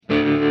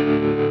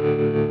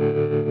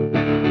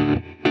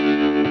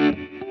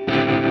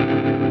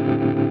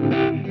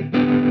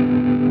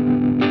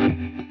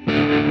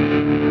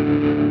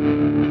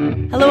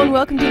and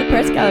welcome to the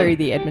Press Gallery,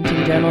 the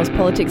Edmonton Journal's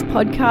politics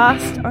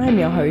podcast. I'm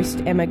your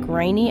host, Emma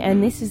Graney,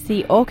 and this is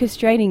the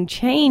Orchestrating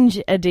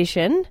Change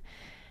edition.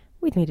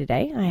 With me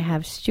today, I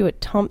have Stuart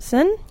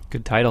Thomson.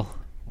 Good title.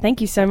 Thank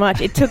you so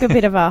much. It took a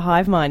bit of a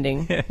hive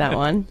minding, that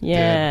one.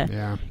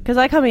 Yeah. Because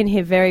I come in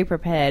here very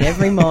prepared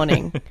every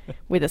morning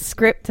with a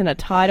script and a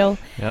title.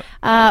 Yep.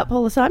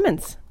 Paula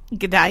Simons.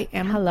 G'day,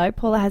 Emma. Hello.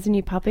 Paula has a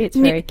new puppy. It's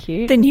very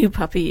cute. The new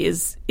puppy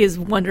is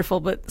wonderful,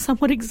 but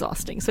somewhat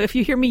exhausting. So if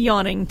you hear me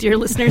yawning, dear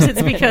listeners,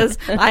 it's because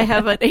I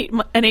have an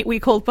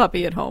 8-week-old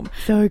puppy at home.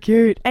 So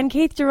cute. And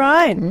Keith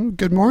Gerein.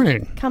 Good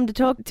morning. Come to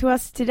talk to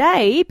us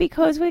today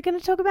because we're going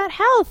to talk about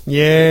health.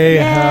 Yay,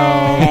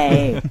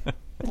 health.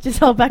 Just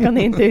hold back on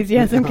the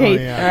enthusiasm,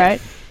 Keith. Yeah. All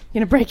right.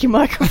 You're going to break your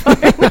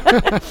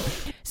microphone.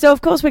 So,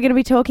 of course, we're going to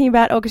be talking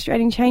about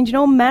orchestrating change in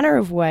all manner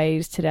of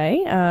ways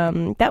today.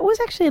 That was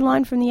actually a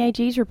line from the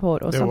AG's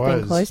report or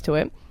something close to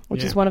it,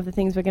 which is one of the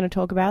things we're going to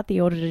talk about.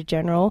 The Auditor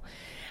General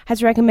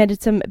has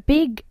recommended some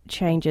big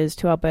changes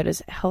to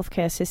Alberta's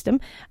healthcare system.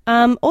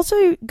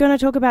 Also going to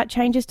talk about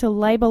changes to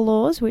labour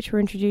laws, which were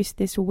introduced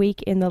this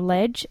week in the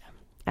Ledge,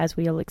 as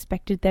we all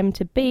expected them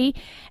to be,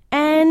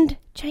 and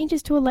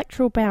changes to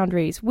electoral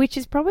boundaries, which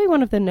is probably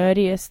one of the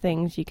nerdiest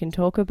things you can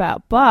talk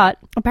about, but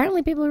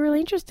apparently people are really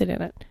interested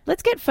in it.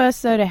 Let's get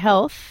first, though, to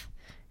health,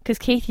 because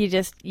Keith, you're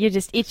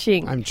just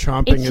itching. I'm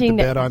chomping at the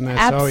bit on this.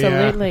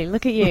 Absolutely. Oh, yeah.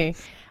 Look at you.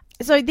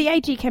 So the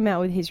AG came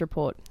out with his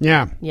report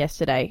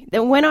yesterday.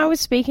 Then when I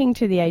was speaking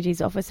to the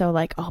AG's office, they were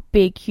like, oh,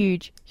 big,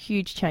 huge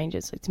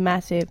changes. It's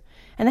massive.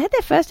 And they had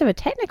their first ever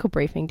technical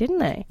briefing, didn't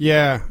they?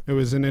 Yeah, it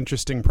was an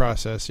interesting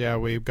process. Yeah,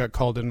 we got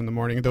called in the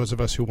morning, those of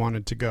us who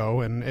wanted to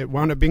go, and it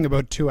wound up being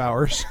about 2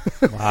 hours.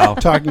 Wow.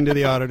 Talking to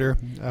the auditor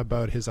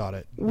about his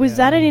audit. Was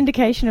that an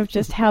indication of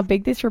just how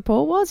big this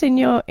report was in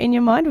your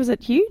mind? Was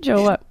it huge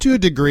or what? To a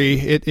degree.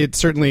 It's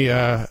certainly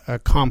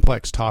a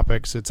complex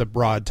topic. It's a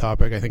broad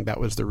topic. I think that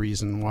was the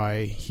reason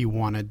why he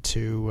wanted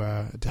to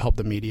help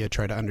the media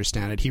try to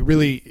understand it. He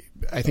really,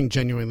 I think,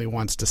 genuinely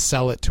wants to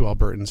sell it to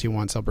Albertans. He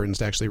wants Albertans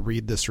to actually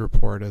read this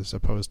report as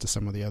opposed to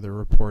some of the other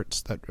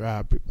reports that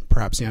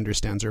perhaps he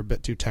understands are a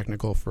bit too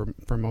technical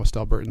for most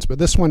Albertans. But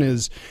this one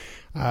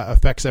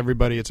affects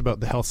everybody. It's about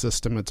the health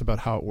system. It's about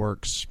how it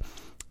works.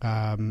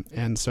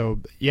 And so,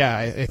 yeah,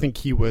 I think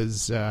he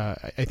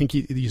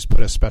just put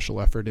a special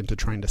effort into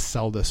trying to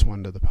sell this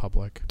one to the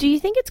public. Do you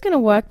think it's going to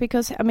work?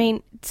 Because, I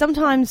mean,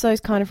 sometimes those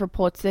kind of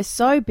reports, they're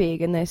so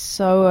big and they're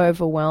so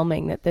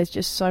overwhelming that there's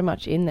just so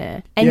much in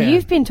there. And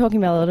you've been talking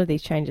about a lot of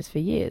these changes for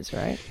years,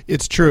 right?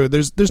 It's true.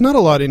 There's not a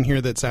lot in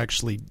here that's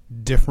actually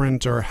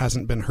different or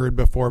hasn't been heard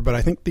before, but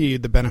I think the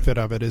benefit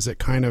of it is it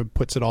kind of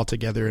puts it all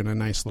together in a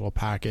nice little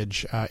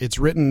package. It's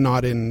written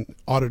not in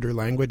auditor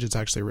language. It's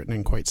actually written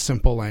in quite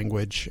simple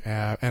language.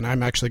 And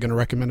I'm actually going to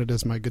recommend it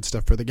as my good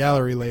stuff for the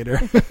gallery later.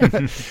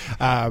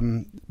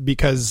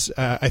 Because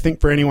I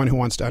think for anyone who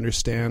wants to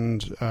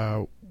understand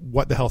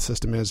what the health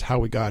system is, how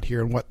we got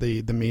here, and what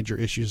the major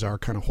issues are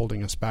kind of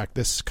holding us back,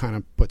 this kind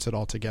of puts it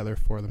all together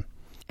for them.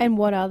 And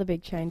what are the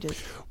big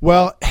changes?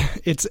 Well,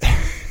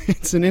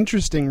 it's an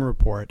interesting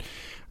report.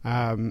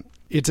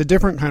 It's a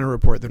different kind of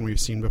report than we've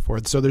seen before.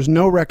 So there's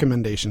no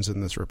recommendations in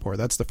this report.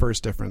 That's the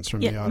first difference from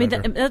the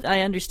auditor. I mean,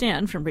 I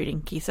understand from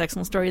reading Keith's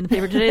excellent story in the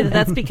paper today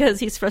that's because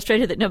he's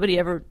frustrated that nobody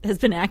ever has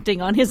been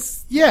acting on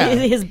his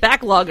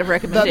backlog of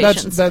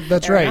recommendations.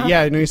 That's right. Enough.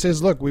 Yeah, he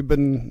says, look, we've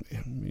been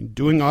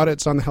doing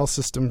audits on the health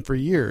system for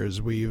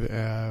years. We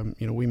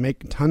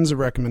make tons of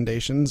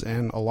recommendations,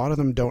 and a lot of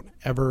them don't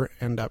ever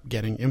end up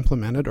getting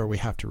implemented, or we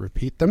have to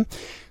repeat them.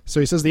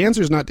 So he says the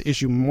answer is not to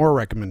issue more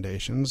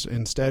recommendations.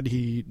 Instead,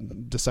 he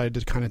decided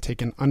to kind of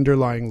take an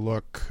underlying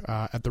look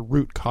at the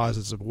root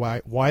causes of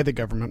why the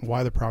government,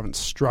 why the province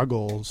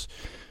struggles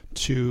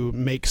to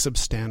make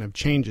substantive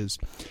changes.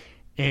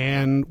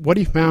 And what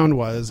he found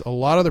was a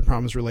lot of the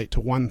problems relate to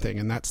one thing,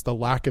 and that's the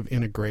lack of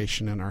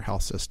integration in our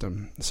health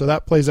system. So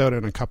that plays out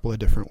in a couple of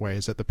different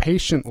ways. At the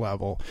patient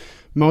level,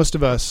 most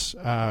of us,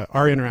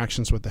 our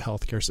interactions with the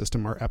healthcare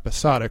system are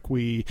episodic.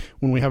 When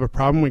we have a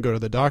problem, we go to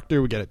the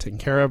doctor, we get it taken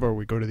care of, or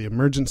we go to the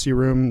emergency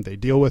room, they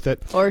deal with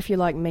it. Or if you're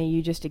like me,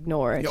 you just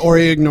ignore it. Or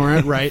you ignore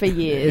it, right? For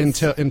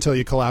years. Until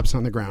you collapse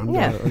on the ground.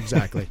 Yeah.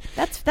 Exactly.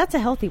 That's a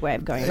healthy way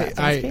of going about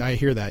things. I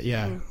hear that,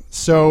 yeah.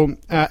 So,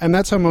 and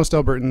that's how most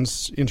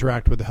Albertans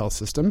interact with the health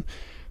system.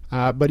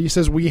 But he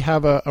says we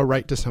have a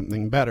right to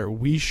something better.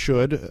 We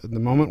should, the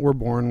moment we're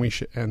born,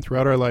 and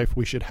throughout our life,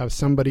 we should have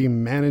somebody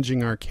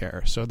managing our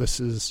care. So this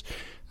is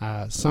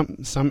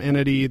some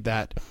entity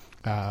that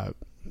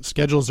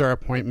schedules our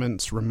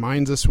appointments,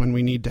 reminds us when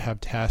we need to have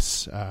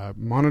tests,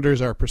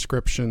 monitors our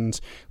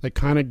prescriptions, that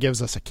kind of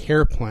gives us a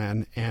care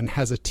plan and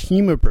has a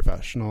team of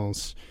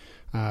professionals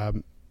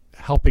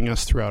helping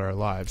us throughout our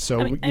lives.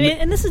 So,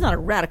 and this is not a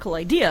radical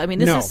idea. I mean,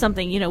 this is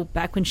something,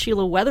 back when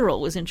Sheila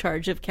Wetherill was in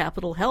charge of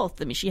Capital Health,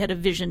 I mean, she had a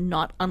vision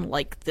not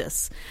unlike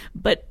this.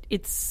 But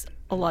it's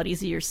a lot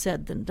easier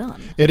said than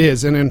done. It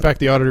is, and in fact,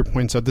 the auditor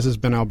points out this has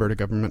been Alberta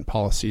government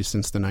policy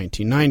since the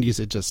 1990s.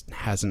 It just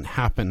hasn't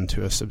happened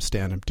to a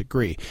substantive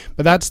degree.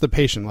 But that's the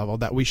patient level,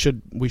 that we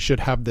should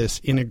have this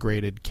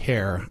integrated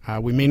care.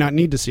 We may not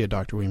need to see a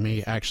doctor. We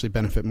may actually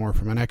benefit more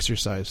from an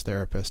exercise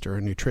therapist or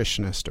a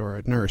nutritionist or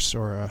a nurse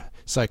or a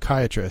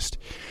psychiatrist.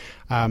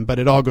 But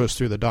it all goes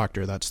through the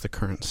doctor. That's the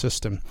current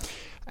system.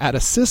 At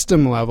a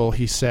system level,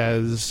 he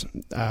says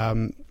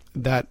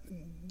that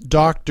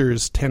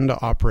doctors tend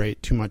to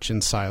operate too much in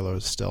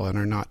silos still and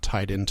are not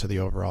tied into the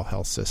overall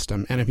health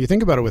system. And if you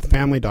think about it with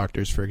family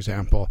doctors, for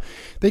example,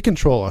 they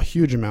control a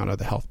huge amount of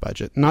the health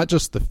budget, not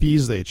just the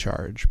fees they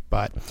charge,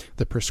 but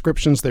the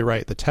prescriptions they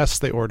write, the tests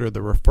they order,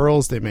 the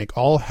referrals they make,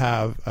 all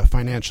have a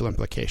financial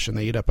implication.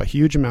 They eat up a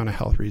huge amount of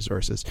health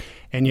resources,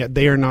 and yet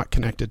they are not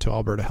connected to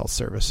Alberta Health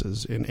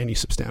Services in any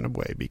substantive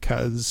way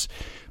because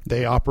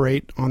they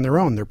operate on their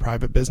own. They're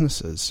private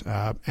businesses.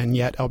 And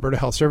yet Alberta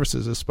Health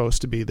Services is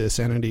supposed to be this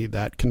entity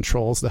that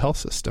controls the health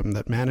system,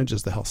 that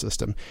manages the health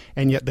system.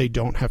 And yet they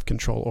don't have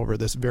control over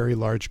this very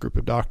large group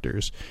of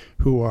doctors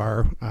who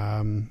are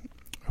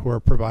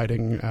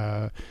providing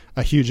a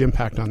huge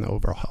impact on the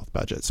overall health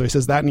budget. So he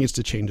says that needs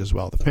to change as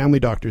well. The family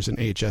doctors in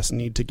AHS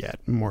need to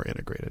get more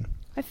integrated.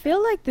 I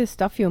feel like the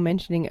stuff you were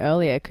mentioning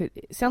earlier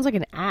sounds like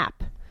an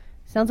app.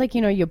 Sounds like,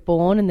 you're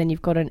born and then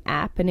you've got an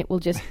app and it will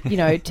just,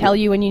 tell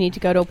you when you need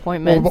to go to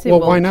appointments. Well,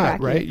 why not,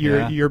 right?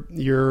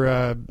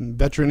 Your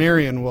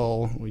veterinarian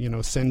will,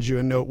 send you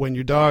a note when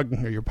your dog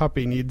or your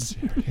puppy needs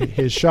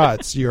his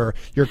shots. Your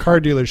car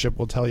dealership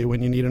will tell you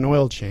when you need an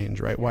oil change,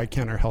 right? Why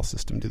can't our health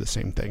system do the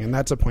same thing? And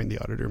that's a point the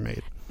auditor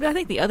made. But I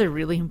think the other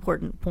really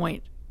important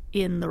point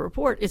in the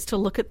report is to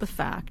look at the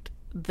fact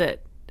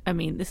that,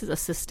 this is a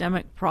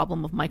systemic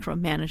problem of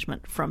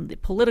micromanagement from the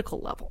political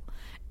level.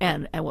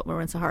 And what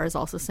Marin Sahar is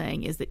also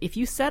saying is that if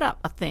you set up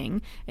a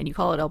thing and you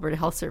call it Alberta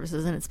Health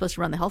Services and it's supposed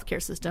to run the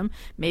healthcare system,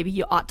 maybe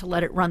you ought to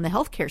let it run the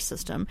healthcare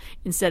system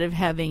instead of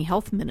having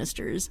health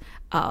ministers,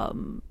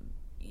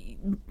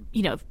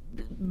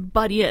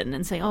 butt in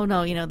and say, oh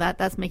no,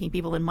 that's making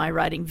people in my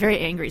riding very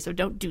angry, so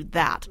don't do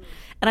that.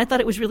 And I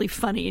thought it was really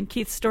funny in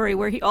Keith's story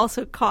where he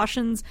also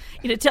cautions,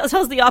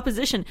 tells the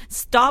opposition,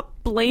 stop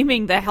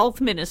blaming the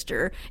health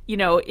minister,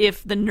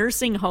 if the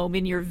nursing home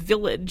in your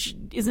village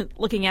isn't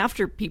looking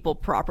after people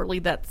properly.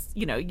 That's,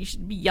 you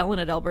should be yelling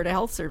at Alberta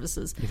Health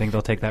Services. You think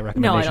they'll take that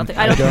recommendation?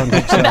 No, I don't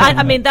think so.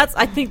 That's,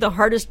 I think, the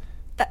hardest.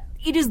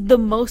 It is the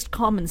most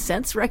common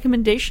sense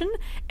recommendation,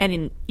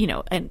 and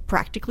and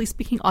practically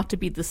speaking, ought to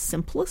be the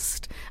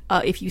simplest.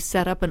 If you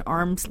set up an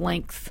arm's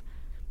length,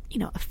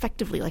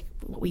 effectively like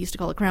what we used to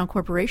call a crown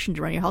corporation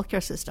to run your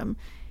healthcare system,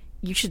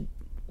 you should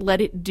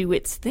let it do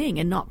its thing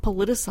and not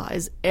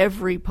politicize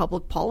every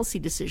public policy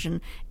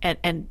decision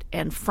and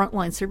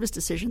frontline service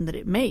decision that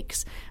it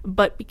makes.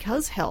 But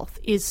because health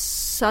is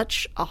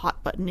such a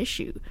hot button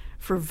issue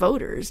for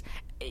voters,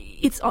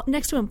 it's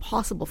next to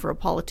impossible for a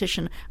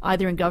politician,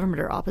 either in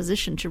government or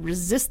opposition, to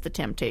resist the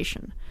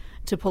temptation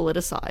to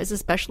politicize,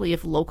 especially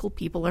if local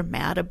people are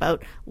mad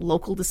about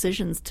local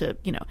decisions to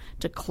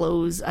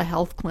close a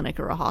health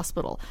clinic or a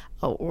hospital,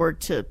 or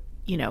to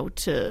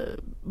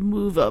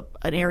move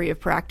an area of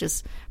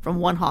practice from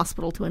one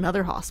hospital to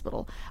another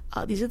hospital.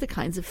 These are the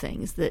kinds of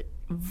things that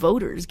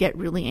voters get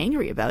really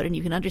angry about, and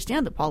you can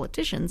understand the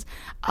politicians,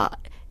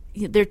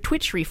 their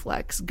twitch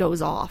reflex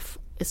goes off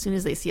as soon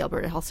as they see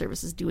Alberta Health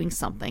Services doing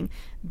something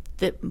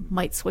that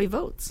might sway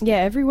votes. Yeah,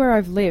 everywhere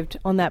I've lived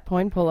on that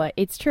point, Paula,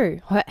 it's true.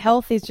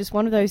 Health is just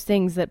one of those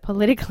things that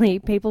politically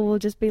people will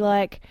just be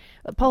like,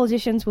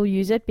 politicians will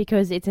use it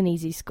because it's an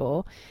easy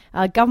score.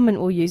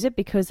 Government will use it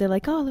because they're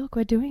like, oh, look,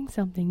 we're doing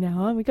something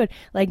now, aren't we good?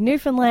 Like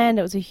Newfoundland,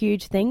 it was a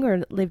huge thing where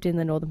it lived in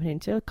the Northern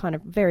Peninsula, kind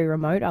of very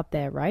remote up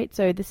there, right?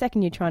 So the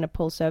second you're trying to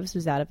pull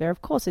services out of there,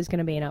 of course there's going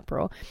to be an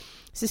uproar.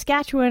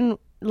 Saskatchewan,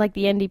 like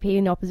the NDP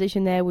in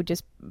opposition there, would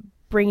just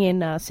bring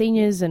in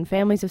seniors and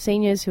families of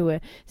seniors who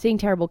are seeing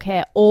terrible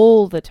care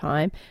all the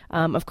time.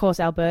 Of course,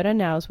 Alberta,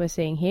 now as we're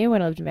seeing here,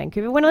 when I lived in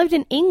Vancouver, when I lived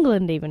in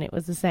England even, it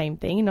was the same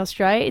thing. In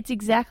Australia, it's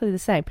exactly the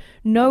same.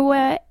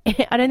 Nowhere,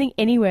 I don't think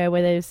anywhere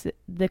where there's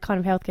the kind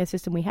of healthcare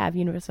system we have,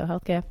 universal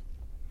healthcare,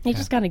 you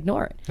just can't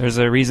ignore it. There's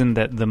a reason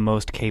that the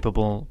most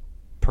capable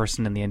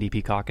person in the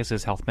NDP caucus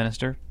is health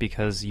minister,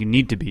 because you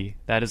need to be.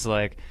 That is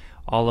like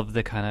all of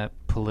the kind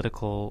of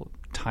political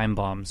time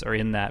bombs are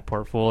in that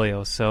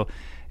portfolio. So,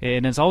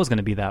 and it's always going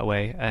to be that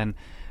way. And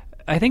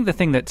I think the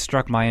thing that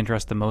struck my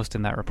interest the most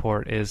in that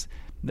report is,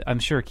 I'm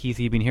sure, Keith,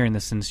 you've been hearing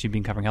this since you've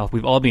been covering health.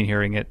 We've all been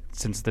hearing it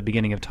since the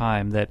beginning of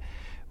time, that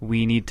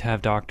we need to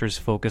have doctors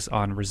focus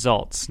on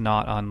results,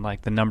 not on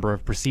like the number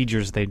of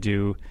procedures they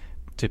do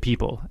to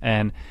people.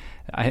 And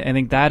I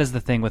think that is the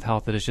thing with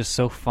health that is just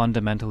so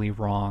fundamentally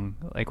wrong.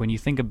 Like when you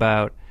think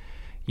about,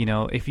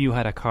 if you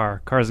had a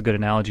car is a good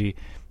analogy.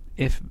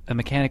 If a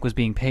mechanic was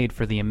being paid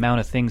for the amount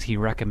of things he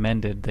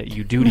recommended that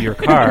you do to your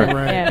car,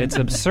 right. It's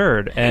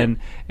absurd. And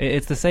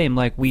it's the same,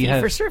 like we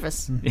have... for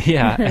service.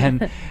 Yeah.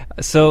 And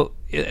so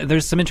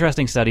there's some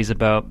interesting studies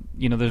about,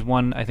 there's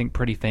one, I think,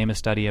 pretty famous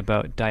study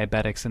about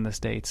diabetics in the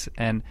States.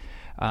 And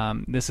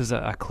This is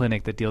a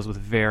clinic that deals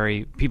with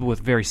people with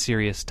very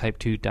serious type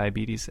 2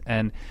 diabetes,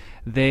 and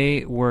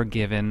they were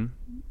given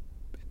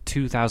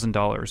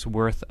 $2,000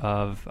 worth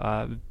of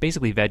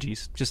basically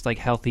veggies, just like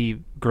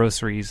healthy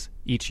groceries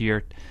each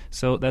year.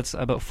 So that's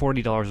about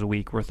 $40 a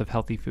week worth of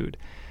healthy food.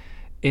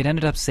 It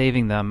ended up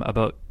saving them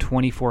about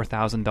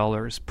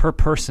 $24,000 per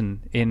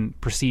person in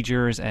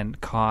procedures and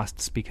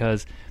costs,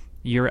 because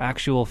your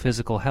actual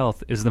physical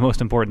health is the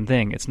most important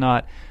thing. It's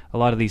not a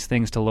lot of these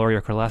things to lower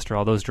your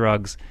cholesterol, those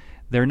drugs.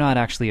 They're not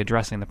actually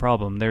addressing the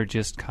problem. They're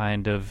just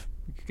kind of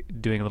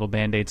doing a little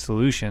Band-Aid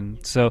solution.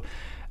 So,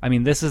 I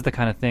mean, this is the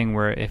kind of thing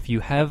where if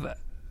you have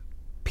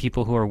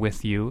people who are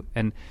with you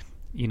and,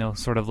 you know,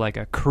 sort of like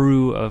a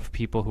crew of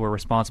people who are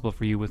responsible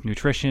for you with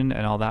nutrition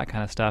and all that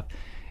kind of stuff,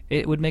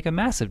 it would make a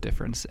massive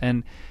difference.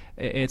 And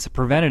it's a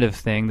preventative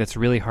thing that's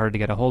really hard to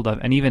get a hold of.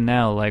 And even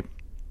now, like,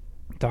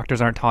 doctors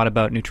aren't taught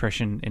about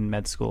nutrition in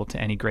med school to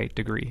any great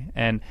degree.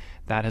 And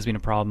that has been a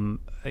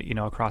problem, you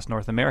know, across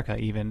North America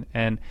even.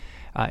 And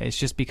it's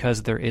just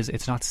because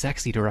it's not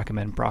sexy to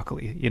recommend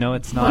broccoli. You know,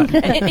 it's not.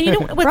 and you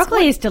know,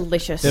 broccoli is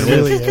delicious. It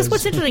really is. Because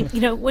what's interesting,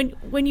 you know,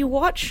 when you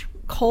watch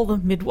Call the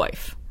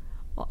Midwife.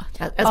 No.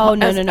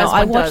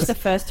 I watched the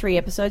first 3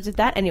 episodes of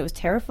that, and it was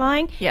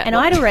terrifying. Yeah, and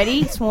I'd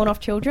already sworn off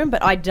children,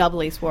 but I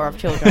doubly swore off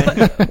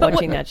children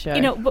watching that show.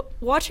 You know, but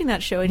watching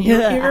that show, and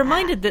you're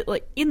reminded that,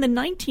 like, in the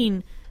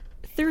 1930s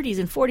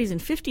and 40s and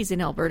 50s in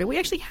Alberta, we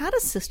actually had a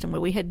system where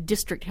we had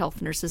district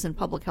health nurses and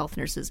public health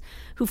nurses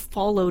who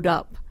followed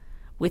up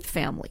with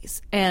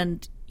families.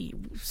 And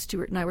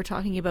Stuart and I were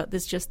talking about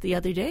this just the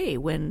other day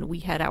when we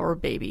had our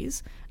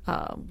babies,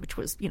 which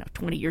was,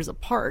 20 years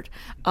apart.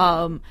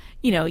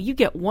 You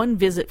get one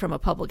visit from a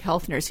public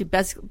health nurse who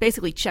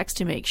basically checks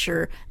to make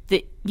sure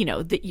that,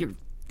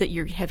 that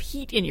you have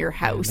heat in your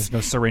house. There's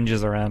no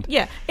syringes around.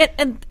 Yeah.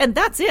 And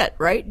that's it,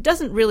 right?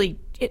 Doesn't really,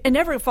 it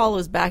never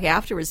follows back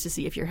afterwards to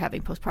see if you're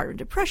having postpartum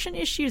depression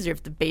issues or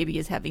if the baby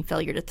is having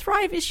failure to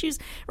thrive issues,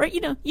 right?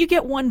 You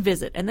get one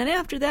visit, and then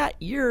after that,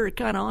 you're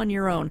kind of on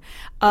your own.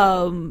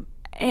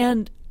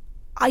 And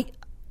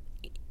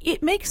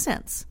it makes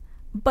sense.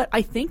 But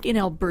I think in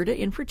Alberta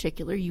in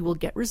particular, you will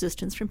get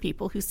resistance from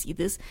people who see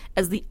this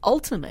as the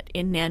ultimate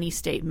in nanny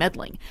state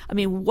meddling. I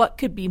mean, what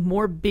could be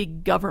more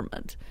big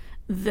government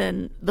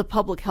than the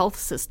public health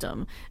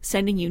system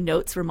sending you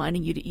notes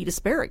reminding you to eat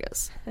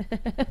asparagus?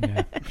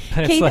 Yeah.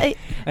 Keith,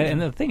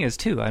 and the thing is,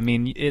 too, I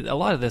mean, a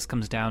lot of this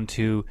comes down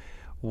to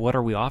what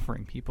are we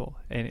offering people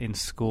in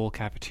school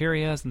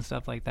cafeterias and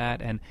stuff like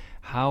that, and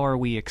how are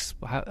we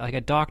like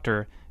a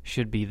doctor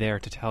should be there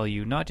to tell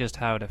you not just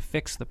how to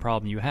fix the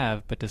problem you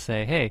have, but to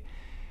say, hey,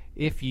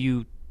 if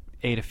you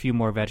ate a few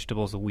more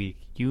vegetables a week,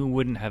 you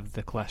wouldn't have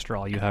the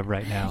cholesterol you have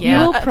right now.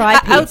 Yeah. You'll cry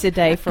pizza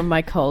day from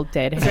my cold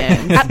dead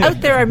hands.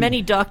 Out there are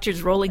many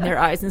doctors rolling their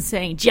eyes and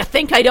saying, do you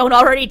think I don't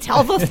already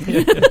tell them?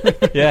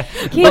 Yeah.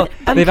 Well,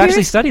 they've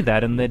actually studied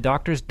that, and the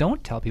doctors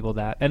don't tell people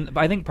that. And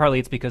I think partly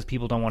it's because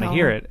people don't want to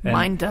hear it. And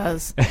mine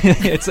does.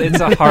 It's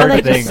a hard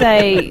thing. They just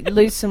say,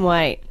 lose some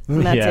weight.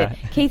 And that's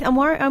it. Keith,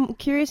 I'm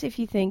curious if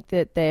you think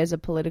that there's a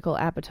political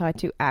appetite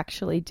to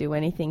actually do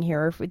anything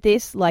here. If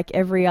this, like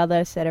every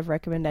other set of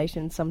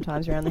recommendations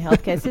sometimes around the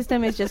healthcare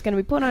system, is just going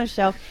to be put on a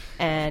shelf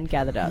and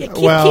gathered up.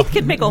 Yeah, Keith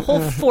could make a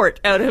whole fort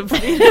out of the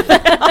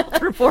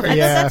health report.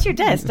 Yeah. That's your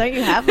desk. Don't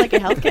you have like a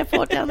healthcare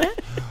fort down there?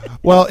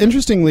 Well,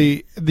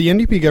 interestingly, the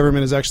NDP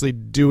government is actually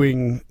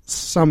doing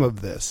some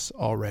of this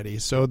already.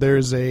 So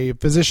there's a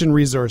physician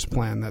resource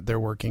plan that they're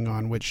working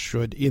on, which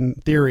should, in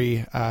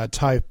theory,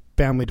 tie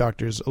family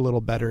doctors a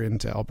little better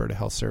into Alberta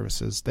Health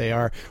Services. They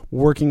are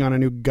working on a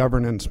new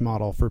governance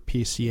model for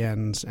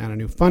PCNs and a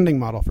new funding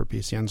model for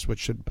PCNs, which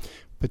should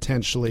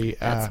potentially...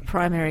 That's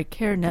primary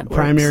care networks.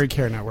 Primary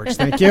care networks,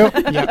 thank you.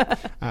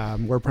 Yep.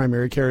 Where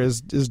primary care is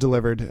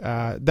delivered.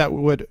 That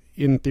would,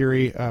 in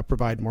theory,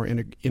 provide more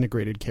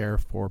integrated care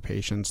for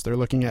patients. They're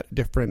looking at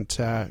different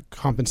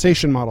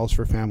compensation models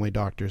for family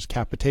doctors,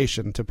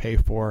 capitation to pay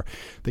for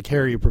the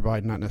care you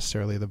provide, not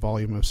necessarily the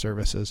volume of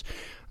services.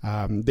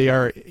 They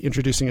are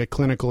introducing a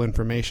clinical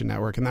information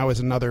network, and that was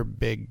another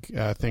big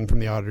thing from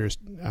the Auditors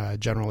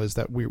General, is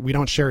that we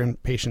don't share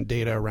patient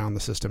data around the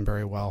system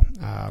very well.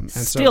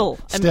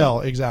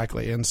 Still,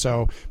 exactly. And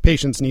so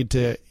patients need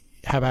to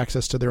have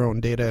access to their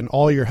own data, and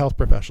all your health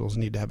professionals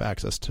need to have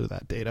access to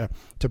that data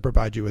to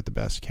provide you with the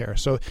best care.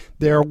 So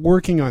they're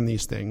working on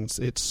these things.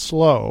 It's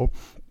slow.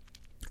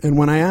 And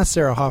when I asked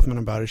Sarah Hoffman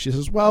about it, she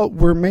says, well,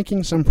 we're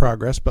making some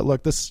progress, but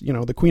look, this,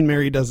 the Queen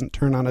Mary doesn't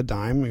turn on a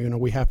dime.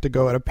 We have to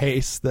go at a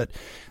pace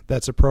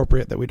that's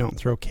appropriate, that we don't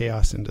throw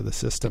chaos into the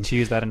system. To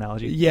use that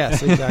analogy.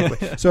 Yes,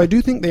 exactly. So I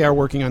do think they are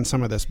working on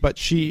some of this, but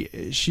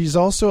she's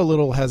also a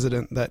little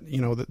hesitant that,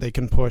 that they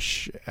can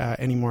push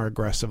any more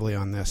aggressively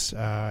on this.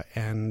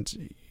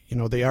 And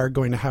they are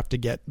going to have to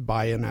get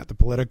buy-in at the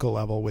political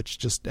level, which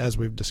just, as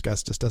we've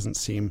discussed, just doesn't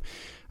seem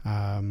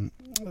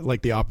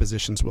like the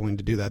opposition's willing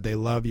to do that. They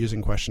love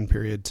using question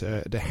period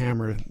to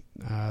hammer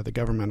the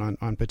government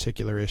on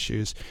particular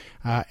issues.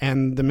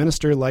 And the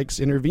minister likes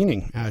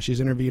intervening. She's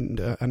intervened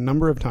a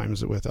number of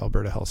times with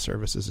Alberta Health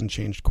Services and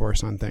changed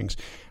course on things.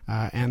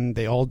 And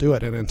they all do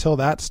it. And until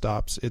that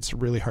stops, it's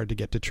really hard to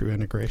get to true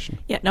integration.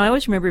 Yeah, no, I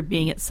always remember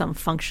being at some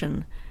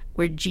function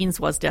where Gene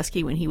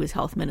Swazdeski, when he was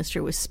health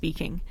minister, was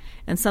speaking,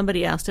 and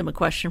somebody asked him a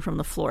question from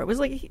the floor. It was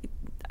like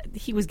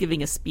he was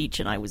giving a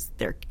speech, and I was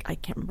there. I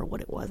can't remember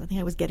what it was. I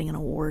think I was getting an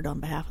award on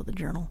behalf of the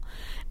Journal.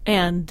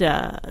 And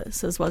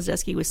so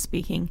Swazdeski was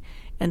speaking,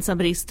 and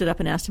somebody stood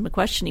up and asked him a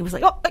question. He was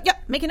like, "Oh, yeah,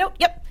 make a note,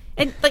 yep."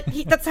 And like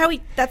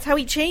that's how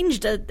he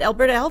changed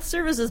Alberta Health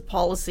Services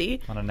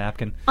policy on a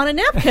napkin.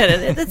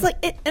 It's like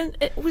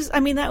it was.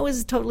 I mean, that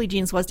was totally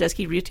Gene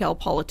Swazdeski, retail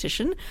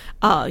politician.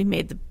 He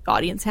made the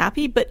audience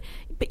happy, but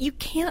you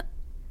can't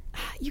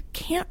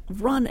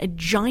run a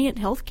giant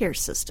healthcare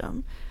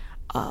system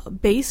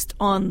based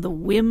on the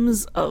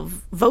whims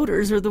of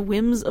voters or the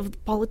whims of the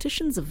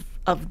politicians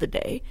of the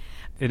day.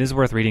 It is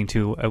worth reading,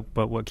 too,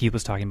 about what Keith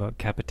was talking about,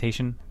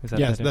 capitation. Is that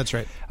yes, that's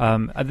right.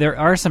 There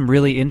are some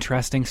really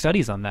interesting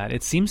studies on that.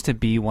 It seems to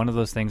be one of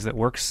those things that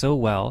works so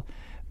well,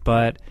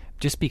 but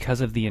just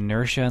because of the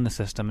inertia in the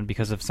system and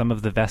because of some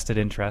of the vested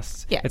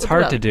interests, it's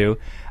hard to do.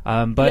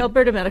 But the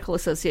Alberta Medical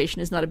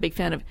Association is not a big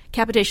fan of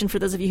capitation. For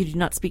those of you who do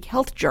not speak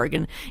health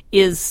jargon,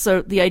 is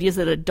so the idea is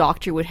that a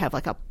doctor would have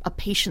like a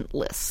patient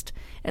list.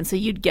 And so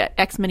you'd get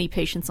X many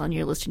patients on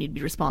your list and you'd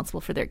be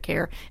responsible for their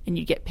care and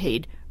you'd get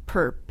paid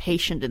per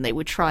patient, and they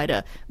would try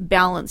to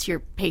balance your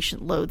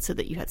patient load so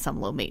that you had some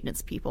low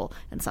maintenance people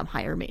and some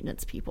higher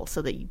maintenance people so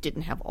that you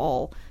didn't have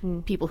all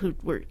people who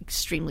were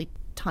extremely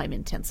time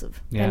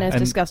intensive. Yeah. And as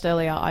discussed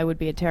earlier, I would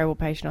be a terrible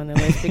patient on the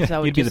list because I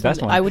would You'd be the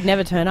best one. I would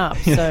never turn up.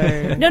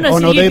 So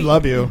no, they'd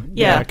love you.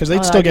 Yeah, because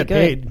they'd still get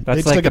paid. That's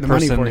they'd like still get the the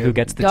money person for you. who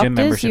gets the Doctors, gym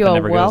membership you and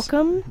are never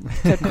welcome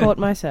to court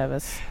my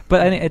service.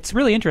 But it's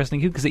really interesting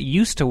too because it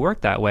used to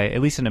work that way,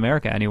 at least in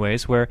America,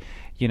 anyways, where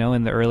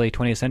in the early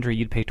 20th century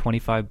you'd pay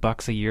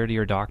 $25 a year to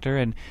your doctor,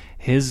 and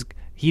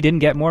he didn't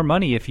get more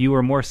money if you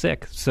were more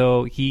sick.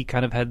 So he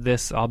kind of had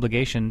this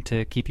obligation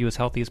to keep you as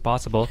healthy as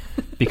possible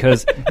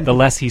because the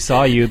less he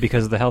saw you,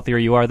 because the healthier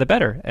you are, the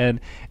better. And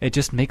it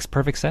just makes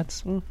perfect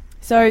sense.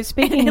 So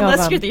speaking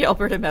unless of... you're the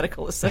Alberta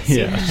Medical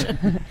Association.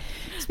 Yeah.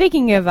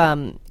 Speaking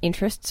of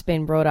interests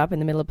being brought up in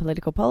the middle of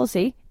political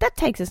policy, that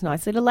takes us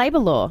nicely to labour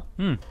law.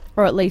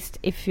 Or at least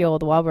if you're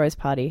the Wildrose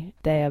Party,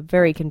 they are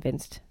very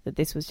convinced that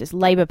this was just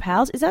labour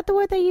pals. Is that the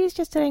word they used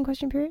yesterday in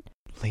question period?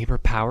 Labour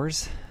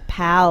powers?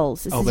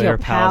 Pals. This is your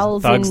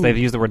pals. Thugs. They've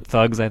used the word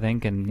thugs, I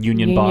think, and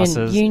union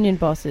bosses. Union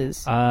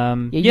bosses.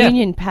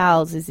 Union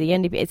pals is the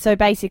NDP. So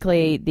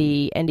basically,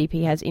 the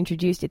NDP has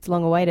introduced its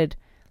long-awaited?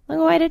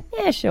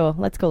 Yeah, sure.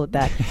 Let's call it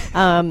that.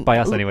 By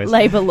us, anyways.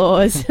 Labour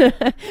laws,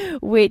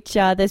 which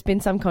there's been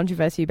some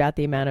controversy about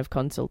the amount of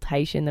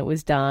consultation that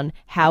was done,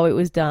 how it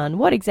was done,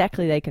 what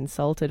exactly they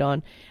consulted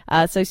on.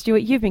 So,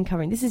 Stuart, you've been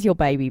covering. This is your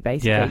baby,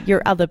 basically. Yeah.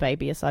 Your other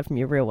baby, aside from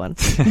your real one,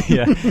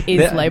 yeah.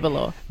 is labour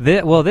law.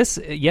 This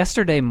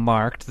yesterday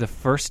marked the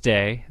first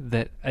day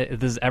that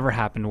this has ever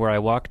happened where I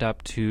walked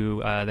up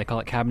to, they call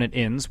it cabinet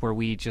inns, where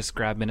we just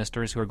grab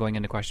ministers who are going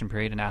into question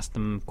period and ask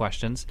them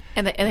questions.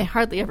 And they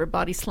hardly ever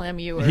body slam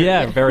you. Or,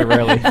 yeah, very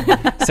rarely.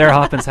 Sarah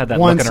Hoppins had that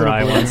look in her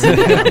eye once.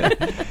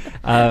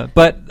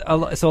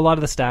 So a lot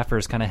of the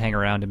staffers kind of hang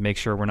around and make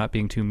sure we're not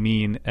being too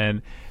mean.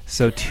 And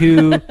so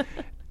two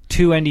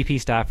NDP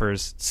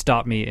staffers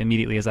stopped me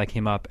immediately as I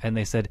came up, and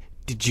they said,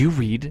 "Did you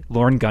read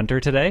Lauren Gunter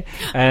today?"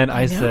 And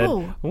I said,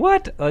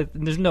 "What?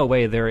 There's no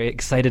way." They're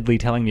excitedly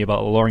telling me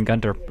about Lauren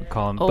Gunter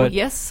column.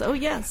 Yes.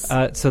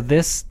 So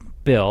this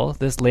bill,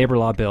 this labor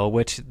law bill,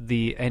 which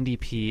the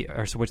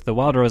NDP, which the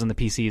Wildrose and the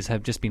PCs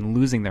have just been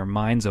losing their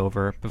minds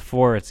over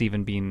before it's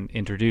even been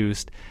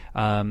introduced.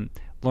 Lauren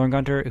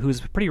Gunter,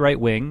 who's pretty right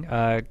wing,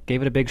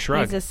 gave it a big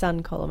shrug. He's a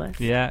Sun columnist.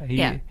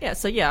 Yeah.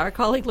 So our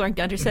colleague Lauren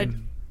Gunter said,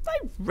 I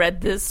read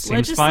this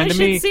Seems fine to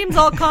legislation. me. Seems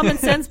all common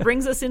sense,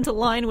 brings us into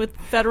line with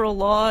federal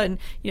law, and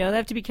they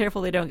have to be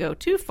careful they don't go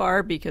too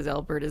far because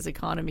Alberta's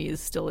economy is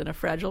still in a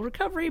fragile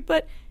recovery,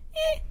 but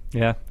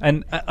Yeah,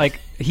 and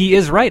he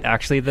is right,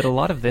 actually, that a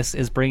lot of this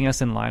is bringing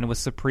us in line with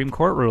Supreme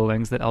Court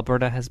rulings that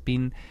Alberta has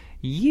been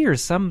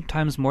years,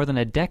 sometimes more than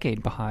a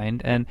decade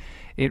behind, and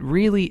it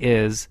really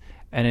is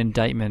an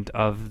indictment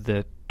of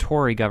the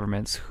Tory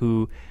governments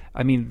who,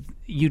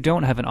 you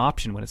don't have an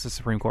option when it's a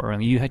Supreme Court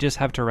ruling. You just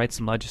have to write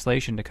some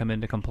legislation to come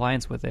into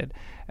compliance with it,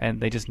 and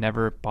they just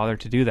never bothered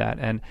to do that.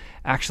 And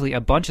actually,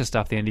 a bunch of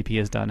stuff the NDP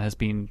has done has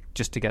been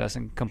just to get us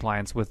in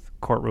compliance with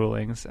court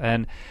rulings.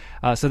 And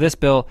so this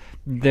bill,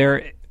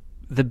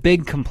 the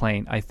big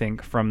complaint, I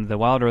think, from the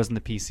Wildrose and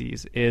the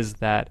PCs is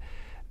that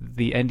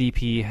the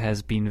NDP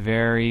has been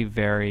very,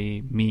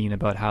 very mean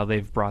about how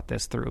they've brought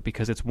this through,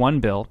 because it's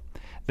one bill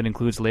that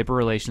includes labor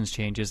relations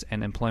changes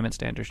and employment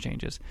standards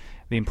changes.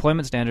 The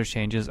employment standards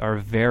changes are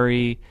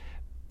very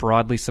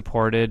broadly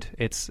supported.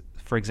 It's,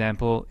 for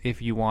example,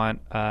 if you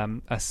want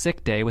a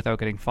sick day without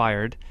getting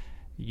fired,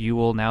 you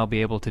will now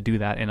be able to do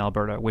that in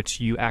Alberta, which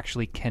you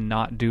actually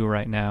cannot do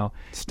right now.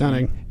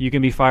 Stunning. You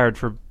can be fired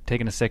for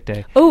taking a sick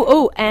day.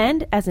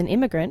 And as an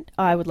immigrant,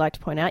 I would like to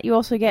point out, you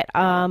also get,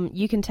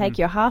 you can take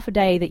your half a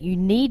day that you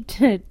need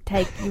to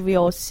take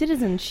your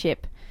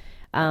citizenship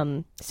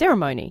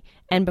ceremony,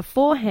 and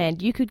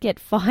beforehand you could get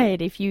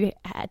fired if you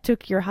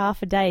took your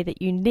half a day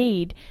that you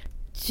need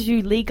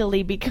to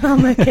legally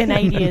become a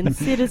Canadian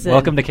citizen.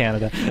 Welcome to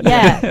Canada.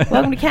 Yeah,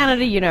 welcome to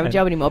Canada. You don't have a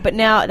job anymore, but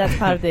now that's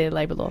part of the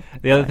labour law.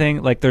 The other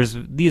thing, like,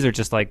 these are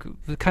just like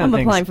the kind of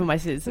things. I'm applying for my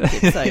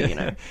citizenship, so you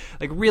know,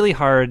 like really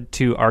hard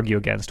to argue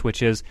against,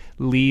 which is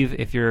leave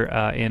if you're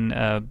in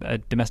a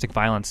domestic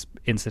violence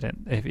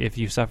incident. If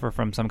you suffer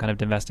from some kind of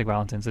domestic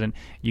violence incident,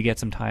 you get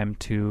some time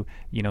to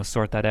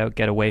sort that out,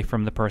 get away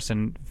from the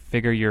person,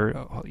 figure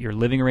your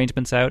living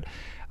arrangements out.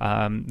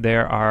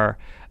 There are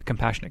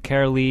compassionate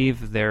care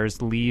leave.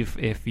 There's leave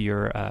if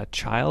your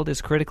child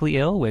is critically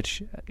ill,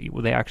 which the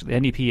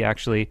NDP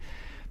actually,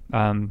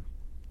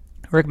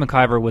 Rick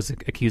McIver was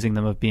accusing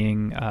them of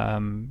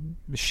being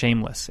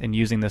shameless in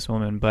using this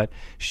woman, but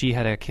she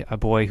had a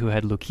boy who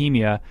had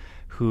leukemia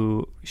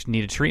who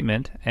needed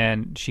treatment,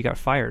 and she got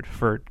fired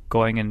for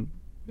going and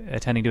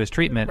attending to his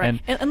treatment.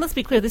 Right. And let's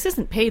be clear, this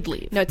isn't paid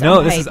leave.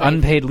 No, this is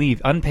unpaid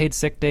leave. Unpaid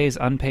sick days,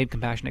 unpaid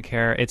compassionate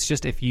care. It's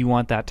just if you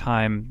want that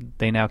time,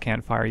 they now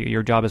can't fire you.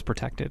 Your job is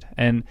protected.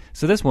 And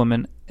so this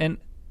woman, and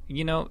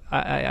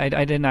I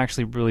didn't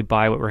actually really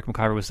buy what Rick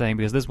McIver was saying,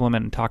 because this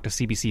woman talked to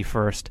CBC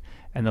first,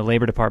 and the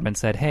Labor Department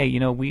said, hey,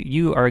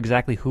 you are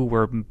exactly who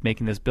we're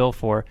making this bill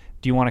for.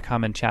 Do you want to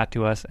come and chat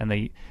to us? And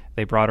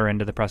they brought her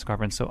into the press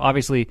conference. So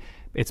obviously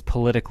it's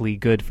politically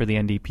good for the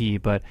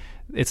NDP, but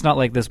it's not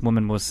like this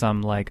woman was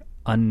some like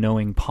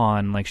unknowing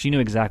pawn. Like, she knew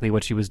exactly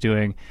what she was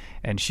doing,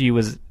 and she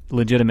was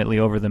legitimately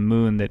over the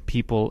moon that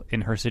people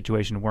in her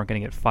situation weren't going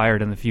to get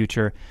fired in the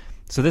future.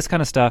 So this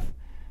kind of stuff,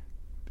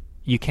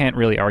 you can't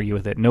really argue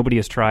with it. Nobody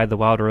has tried. The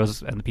Wild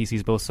Rose and the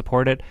PCs both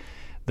support it.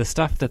 The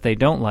stuff that they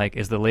don't like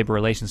is the Labor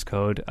Relations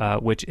Code,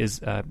 which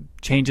is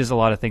changes a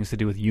lot of things to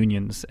do with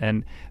unions.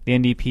 And the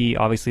NDP,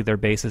 obviously, their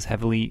base is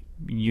heavily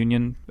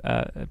union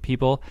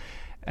people.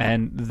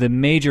 And the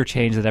major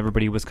change that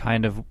everybody was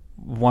kind of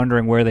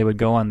wondering where they would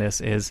go on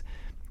this is,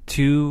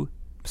 to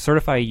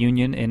certify a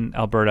union in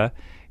Alberta,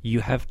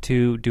 you have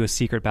to do a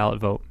secret ballot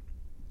vote.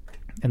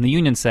 And the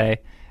unions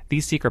say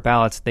these secret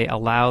ballots,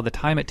 the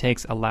time it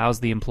takes allows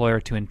the employer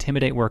to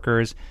intimidate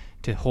workers,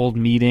 to hold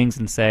meetings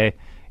and say,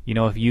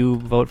 if you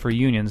vote for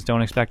unions,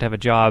 don't expect to have a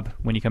job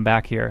when you come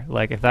back here.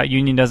 Like, if that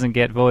union doesn't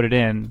get voted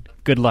in,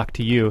 good luck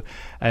to you.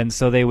 And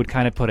so they would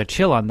kind of put a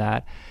chill on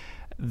that.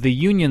 The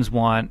unions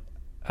want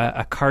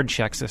a card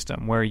check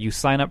system where you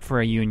sign up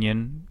for a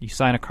union, you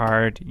sign a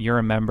card, you're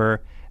a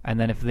member, and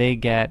then if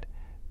the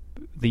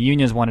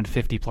unions wanted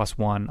 50 plus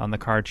 1 on the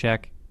card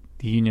check,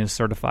 the union is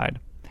certified.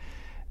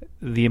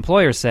 The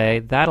employers say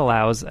that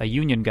allows a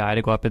union guy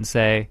to go up and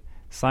say,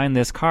 sign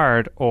this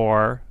card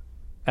or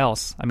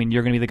else. I mean,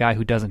 you're going to be the guy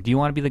who doesn't. Do you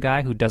want to be the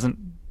guy who doesn't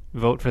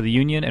vote for the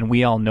union, and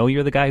we all know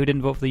you're the guy who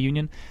didn't vote for the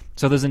union?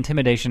 So there's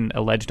intimidation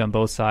alleged on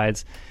both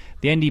sides.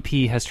 The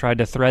NDP has tried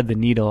to thread the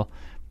needle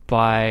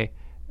by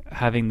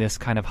having this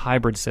kind of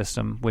hybrid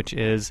system, which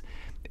is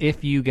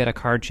if you get a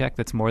card check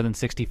that's more than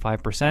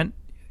 65%,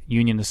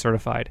 union is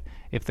certified.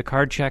 If the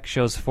card check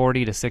shows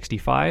 40 to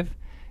 65,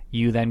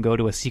 you then go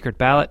to a secret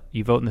ballot,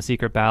 you vote in the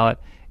secret ballot.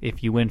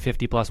 If you win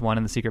 50 plus 1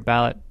 in the secret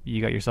ballot,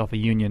 you got yourself a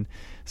union.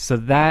 So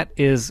that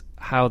is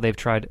how they've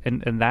tried,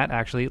 and that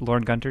actually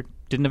Lauren Gunter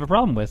didn't have a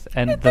problem with.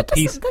 And that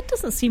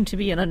doesn't seem to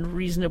be an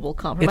unreasonable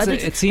compromise.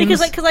 It seems,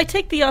 because I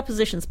take the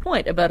opposition's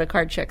point about a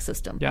card check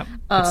system. Yeah,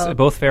 it's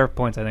both fair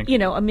points, I think.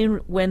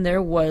 When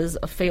there was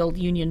a failed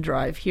union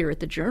drive here at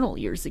the Journal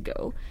years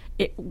ago,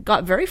 it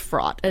got very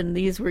fraught, and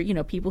these were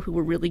people who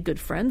were really good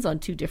friends on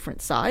two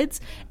different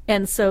sides,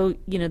 and so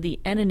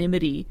the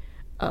anonymity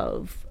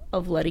of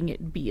letting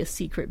it be a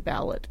secret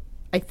ballot,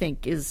 I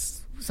think,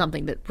 is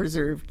something that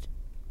preserved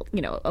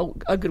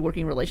a good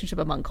working relationship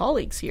among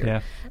colleagues here.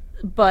 Yeah.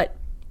 But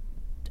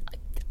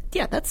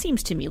yeah, that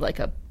seems to me like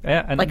a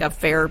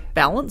fair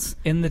balance.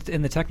 In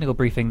the technical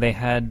briefing, they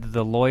had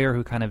the lawyer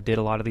who kind of did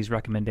a lot of these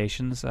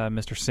recommendations,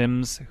 Mr.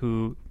 Sims,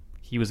 who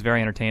he was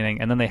very entertaining,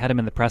 and then they had him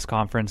in the press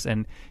conference,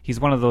 and he's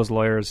one of those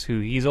lawyers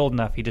who he's old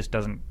enough he just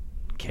doesn't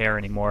care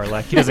anymore.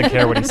 Like, he doesn't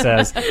care what he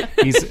says.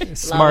 He's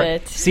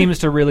smart, seems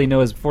to really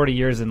know his 40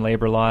 years in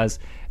labor laws.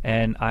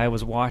 And I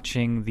was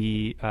watching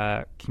the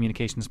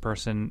communications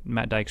person,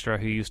 Matt Dykstra,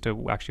 who used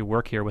to actually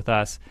work here with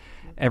us.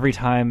 Every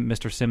time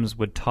Mr. Sims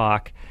would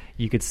talk,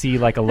 you could see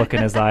like a look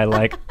in his eye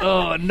like,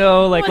 oh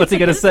no, like what's he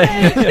going to say?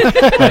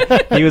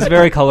 He was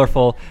very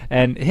colorful.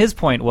 And his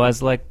point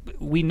was like,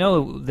 we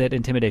know that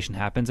intimidation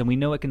happens, and we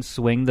know it can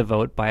swing the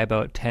vote by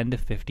about 10 to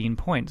 15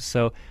 points.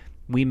 So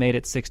we made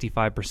it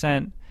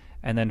 65%.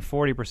 And then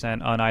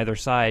 40% on either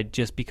side,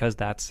 just because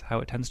that's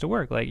how it tends to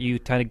work. Like, you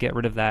kind of get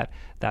rid of that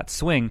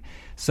swing.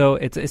 So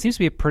it seems to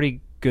be a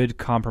pretty good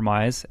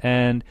compromise.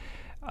 And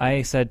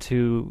I said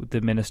to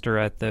the minister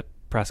at the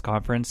press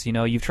conference,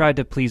 you've tried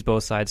to please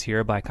both sides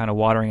here by kind of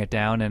watering it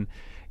down. And,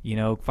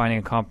 finding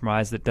a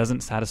compromise that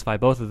doesn't satisfy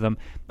both of them.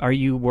 Are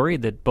you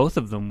worried that both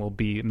of them will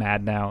be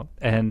mad now?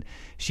 And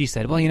she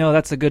said, well,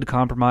 that's a good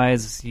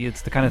compromise.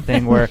 It's the kind of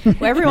thing where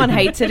everyone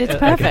hates it. It's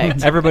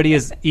perfect. Everybody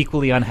is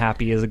equally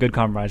unhappy is a good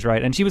compromise,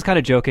 right? And she was kind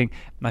of joking.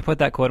 I put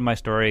that quote in my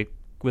story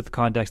with the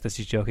context that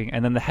she's joking.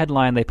 And then the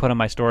headline they put on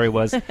my story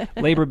was,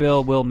 Labor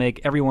bill will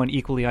make everyone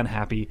equally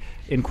unhappy,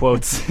 in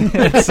quotes. And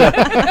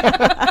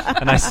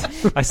I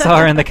saw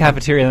her in the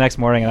cafeteria the next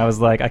morning, and I was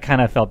like, I kind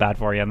of felt bad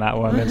for you on that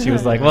one. And she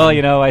was like, well,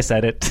 I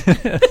said it.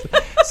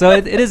 So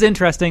it is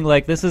interesting.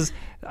 Like,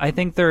 I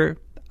think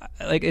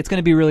it's going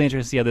to be really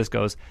interesting to see how this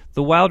goes.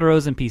 The Wild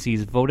Rose and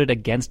PCs voted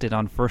against it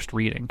on first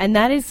reading. And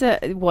that is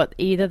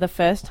either the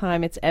first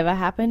time it's ever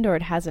happened or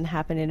it hasn't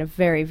happened in a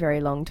very,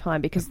 very long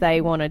time, because they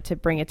wanted to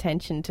bring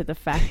attention to the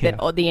fact that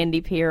the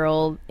NDP are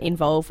all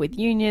involved with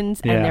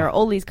unions and there are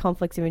all these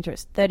conflicts of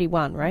interest.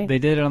 31, right? They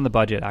did it on the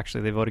budget,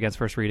 actually. They voted against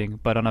first reading.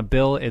 But on a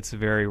bill, it's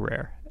very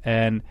rare.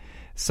 And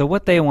so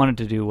what they wanted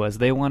to do was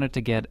they wanted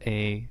to get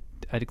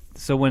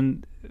so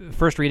when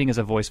first reading is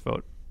a voice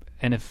vote,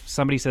 and if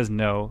somebody says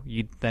no,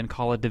 you then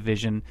call a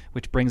division,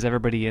 which brings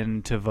everybody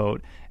in to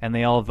vote, and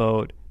they all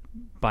vote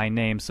by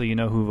name, so you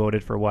know who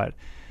voted for what.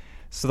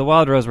 So the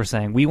Wild Rose were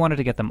saying, we wanted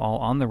to get them all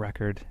on the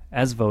record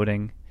as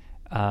voting,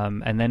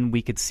 and then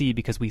we could see,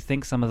 because we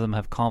think some of them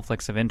have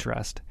conflicts of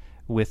interest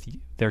with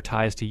their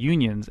ties to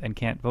unions and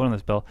can't vote on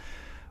this bill,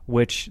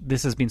 which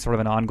this has been sort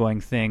of an ongoing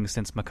thing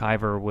since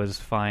McIver was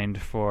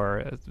fined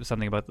for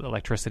something about the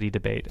electricity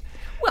debate.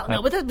 Well,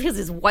 no, but that's because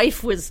his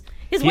wife was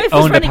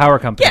owned a power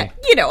company. Yeah,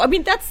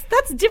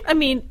 that's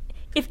different.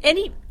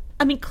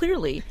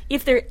 Clearly,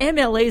 if they're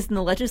MLAs in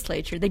the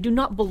legislature, they do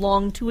not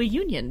belong to a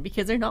union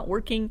because they're not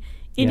working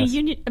in a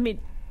union.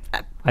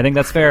 I think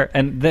that's fair.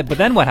 And but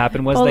then what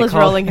happened was Paula's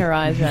rolling her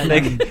eyes right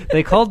now.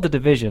 They called the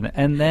division,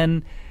 and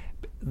then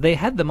they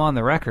had them on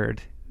the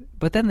record.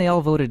 But then they all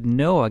voted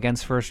no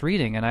against first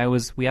reading, and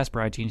we asked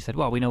Brian G, and he said,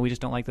 well, we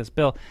just don't like this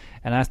bill.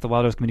 And I asked the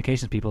Wild Rose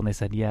communications people, and they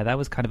said, yeah, that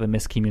was kind of a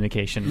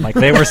miscommunication. Like,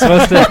 they were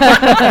supposed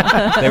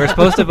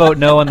to vote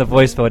no on the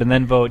voice vote and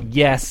then vote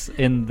yes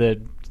in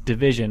the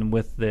division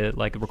with the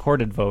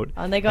recorded vote.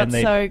 And they got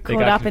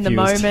caught up in the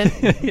moment,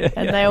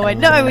 and they all went,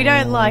 no, we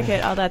don't like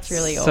it. Oh, that's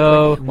really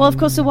awkward. Well, of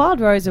course, the Wild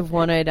Rose have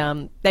wanted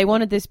they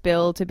wanted this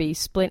bill to be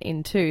split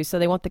in two, so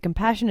they want the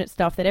compassionate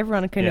stuff that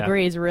everyone can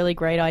agree is a really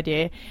great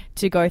idea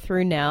to go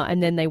through now,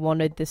 and then they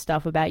wanted the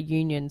stuff about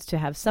unions to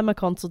have summer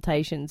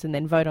consultations and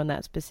then vote on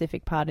that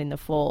specific part in the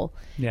fall.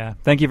 Yeah,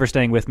 thank you for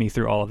staying with me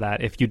through all of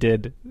that. If you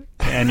did,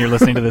 and you're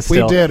listening to this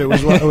still. We did. It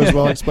was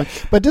well explained.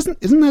 But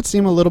isn't that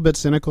seem a little bit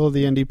cynical of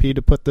the NDP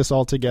to put this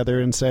all together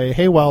and say,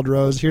 hey, Wild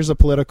Rose, here's a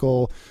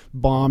political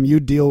bomb, you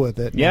deal with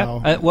it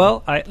now.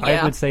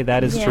 I would say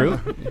that is true.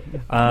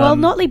 Well,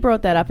 Notley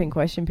brought that up in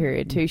question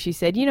period too. She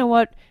said, you know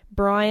what,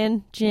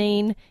 Brian,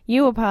 Jean,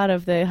 you were part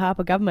of the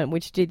Harper government,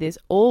 which did this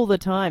all the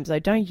time, so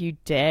don't you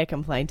dare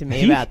complain to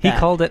me about that. He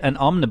called it an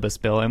omnibus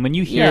bill, and when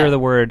you hear the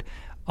word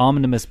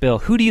omnibus bill,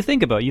 who do you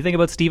think about? You think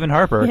about Stephen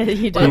Harper. Yeah,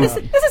 you do. Well, this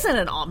isn't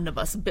an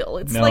omnibus bill.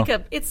 It's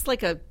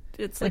like a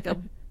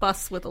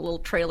bus with a little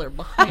trailer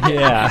behind it.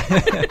 Yeah.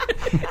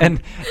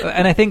 and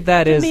I think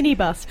that is... mini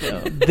bus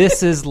bill.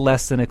 This is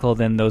less cynical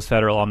than those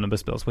federal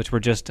omnibus bills, which were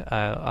just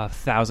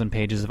 1,000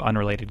 pages of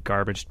unrelated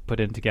garbage put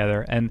in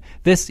together. And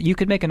this, you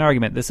could make an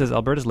argument, this is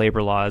Alberta's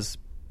labor laws.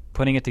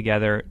 Putting it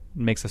together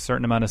makes a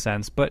certain amount of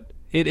sense, but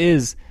it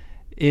is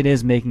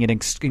making it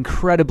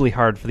incredibly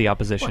hard for the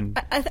opposition.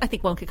 Well, I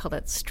think one could call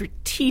that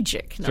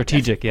strategic.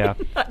 Strategic, yeah.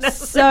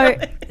 So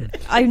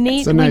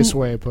it's a nice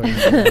way of putting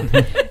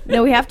it.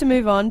 No, we have to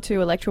move on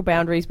to electoral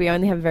boundaries. We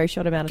only have a very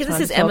short amount of time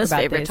to talk about this. This is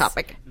Emma's favorite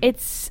topic.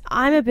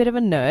 I'm a bit of a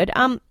nerd.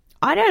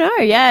 I don't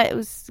know. Yeah,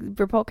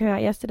 report came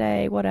out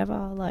yesterday, whatever,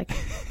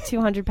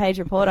 200-page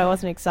report. I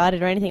wasn't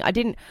excited or anything. I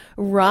didn't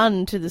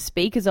run to the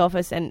Speaker's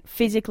office and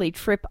physically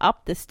trip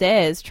up the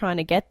stairs trying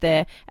to get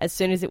there as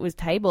soon as it was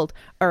tabled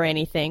or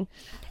anything.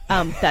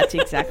 That's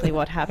exactly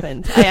what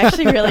happened. I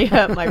actually really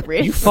hurt my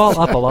wrist. You fall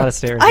up a lot of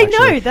stairs. I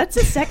know. That's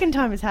the second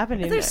time it's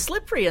happened. They're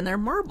slippery and they're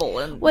marble.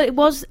 Well, it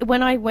was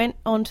when I went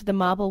onto the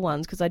marble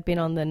ones because I'd been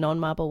on the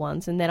non-marble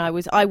ones, and then I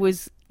was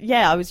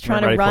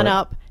trying to run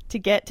up to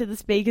get to the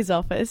Speaker's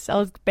office. I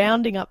was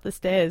bounding up the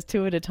stairs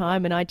 2 at a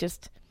time, and I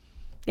just,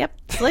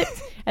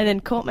 slipped and then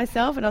caught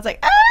myself, and I was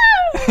like,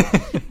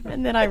 ah!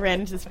 And then I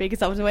ran into the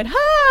Speaker's office and went,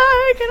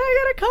 hi, can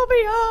I get a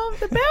copy of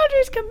the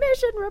Boundaries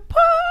Commission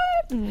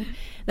report? And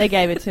they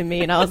gave it to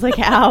me, and I was like,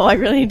 ow, I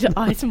really need to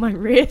ice my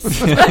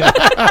wrist.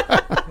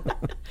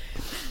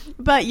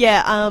 But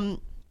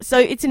so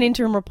it's an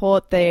interim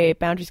report. The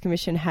Boundaries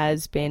Commission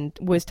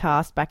was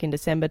tasked back in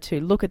December to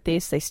look at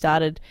this. They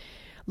started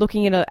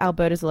looking at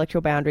Alberta's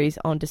electoral boundaries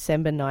on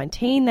December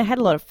 19. They had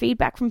a lot of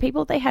feedback from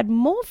people. They had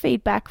more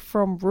feedback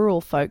from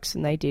rural folks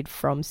than they did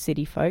from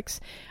city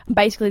folks.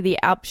 Basically,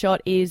 the upshot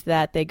is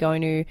that they're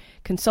going to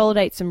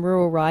consolidate some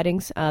rural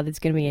ridings. There's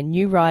going to be a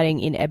new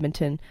riding in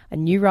Edmonton, a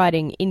new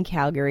riding in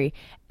Calgary,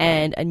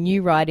 and a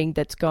new riding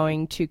that's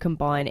going to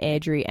combine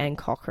Airdrie and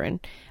Cochrane.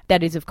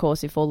 That is, of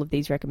course, if all of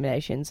these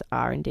recommendations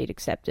are indeed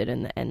accepted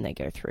and they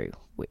go through,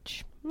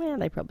 which Yeah,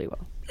 they probably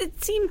will.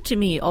 It seemed to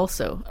me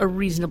also a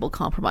reasonable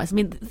compromise. I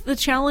mean, the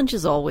challenge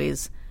is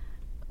always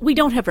we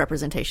don't have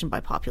representation by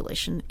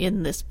population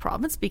in this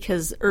province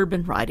because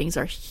urban ridings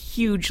are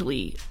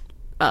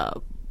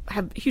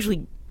have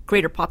hugely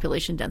greater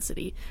population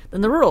density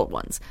than the rural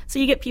ones. So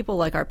you get people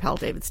like our pal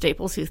David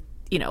Staples who,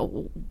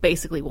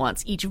 basically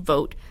wants each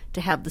vote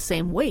to have the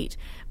same weight.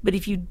 But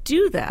if you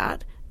do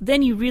that,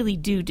 then you really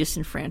do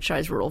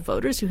disenfranchise rural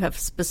voters who have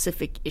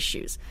specific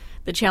issues.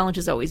 The challenge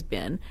has always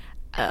been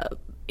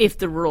if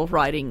the rural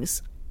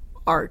ridings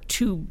are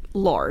too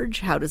large,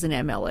 how does an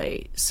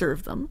MLA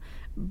serve them?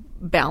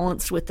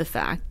 Balanced with the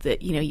fact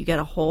that, you get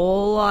a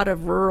whole lot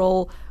of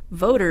rural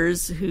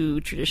voters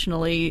who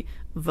traditionally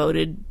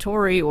voted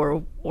Tory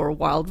or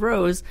Wild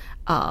Rose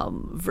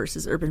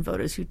versus urban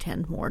voters who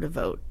tend more to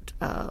vote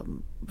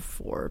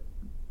for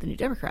the New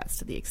Democrats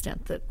to the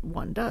extent that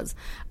one does.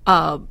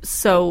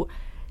 So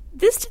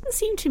this didn't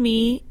seem to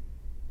me,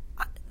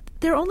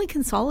 they're only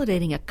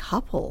consolidating a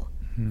couple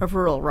of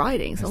rural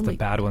ridings. It's the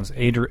bad ones.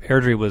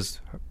 Airdrie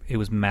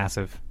was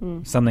massive.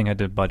 Something had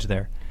to budge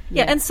there.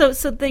 Yeah, and so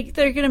they're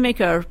going to make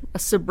a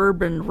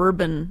suburban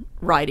urban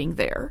riding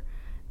there.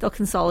 They'll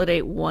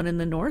consolidate one in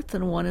the north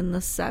and one in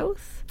the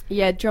south.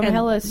 Yeah,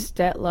 Drumheller,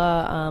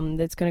 Stettler,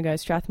 that's going to go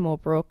Strathmore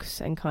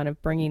Brooks and kind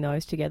of bringing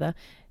those together.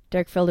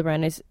 Dirk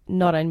Fildebrand is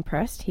not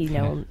impressed.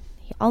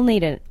 I'll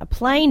need a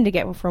plane to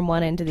get from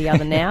one end to the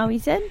other now, he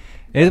said.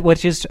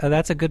 Which is,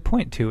 that's a good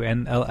point too.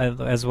 And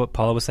as what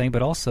Paula was saying,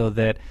 but also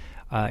that,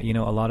 a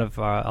lot of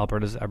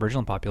Alberta's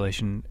Aboriginal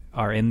population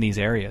are in these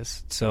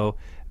areas. So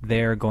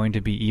they're going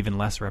to be even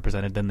less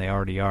represented than they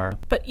already are.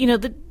 But,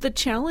 the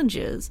challenge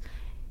is,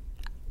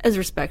 as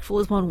respectful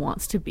as one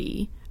wants to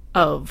be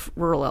of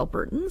rural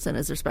Albertans and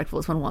as respectful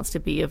as one wants to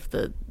be of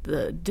the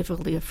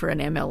difficulty for an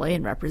MLA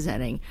in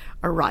representing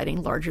a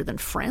riding larger than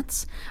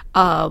France,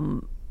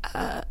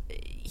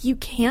 you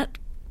can't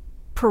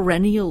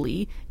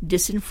perennially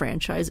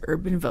disenfranchise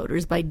urban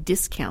voters by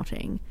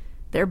discounting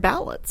their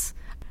ballots.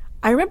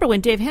 I remember when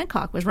Dave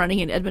Hancock was running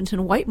in Edmonton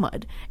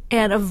Whitemud,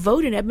 and a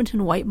vote in Edmonton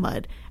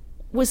Whitemud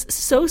was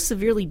so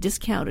severely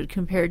discounted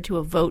compared to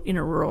a vote in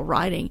a rural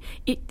riding.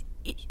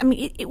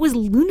 It was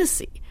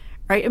lunacy,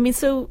 right?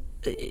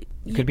 It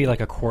could be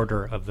like a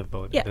quarter of the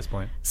vote at this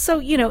point.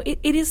 So, it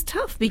is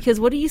tough because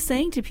what are you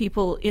saying to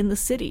people in the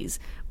cities?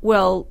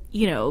 Well,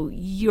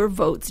 your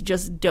votes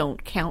just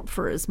don't count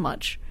for as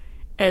much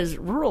as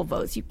rural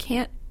votes. You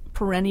can't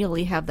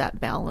perennially have that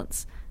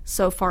balance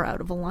so far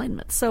out of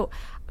alignment. So,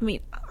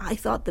 I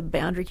thought the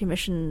Boundary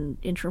Commission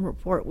interim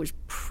report was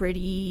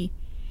pretty,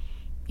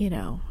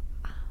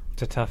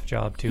 It's a tough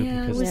job, too,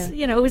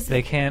 because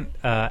they can't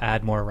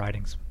add more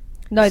ridings.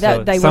 No,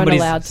 they weren't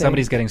allowed to.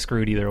 Somebody's getting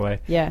screwed either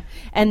way. Yeah,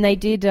 and they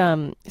did.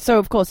 So,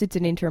 of course, it's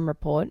an interim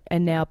report,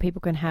 and now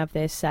people can have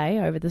their say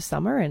over the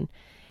summer. And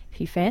if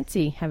you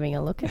fancy having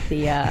a look at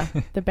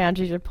the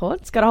boundaries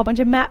report, it's got a whole bunch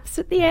of maps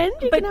at the end.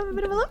 You can have a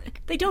bit of a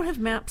look. They don't have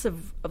maps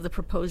of the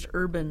proposed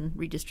urban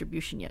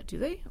redistribution yet, do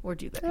they? Or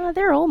do they?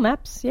 They're all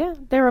maps, yeah.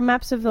 There are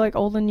maps of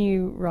all the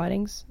new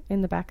ridings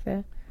in the back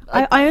there.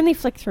 I only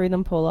flicked through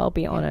them, Paula, I'll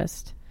be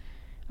honest.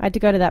 I had to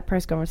go to that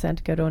press conference and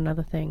to go to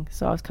another thing.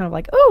 So I was kind of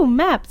like, oh,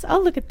 maps,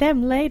 I'll look at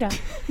them later.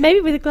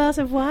 Maybe with a glass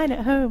of wine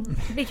at home.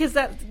 Because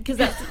that's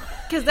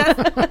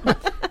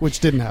which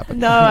didn't happen.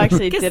 No,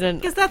 actually it didn't.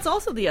 Because that's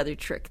also the other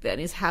trick then,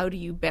 is how do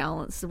you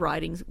balance the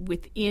ridings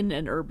within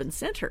an urban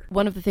centre?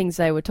 One of the things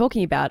they were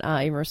talking about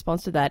in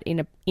response to that,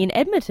 in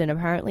Edmonton,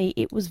 apparently,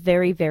 it was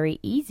very, very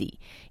easy.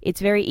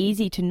 It's very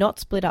easy to not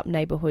split up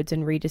neighbourhoods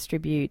and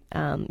redistribute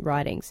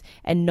ridings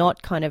and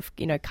not kind of,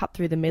 cut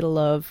through the middle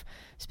of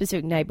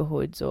specific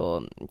neighbourhoods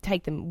or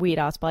take them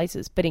weird-ass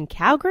places. But in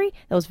Calgary,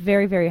 that was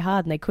very, very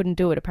hard and they couldn't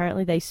do it.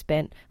 Apparently, they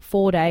spent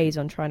 4 days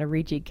on trying to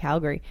rejig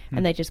Calgary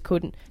and they just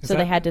couldn't. So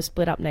they had to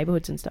split up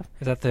neighbourhoods and stuff.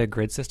 Is that the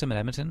grid system in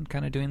Edmonton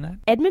kind of doing that?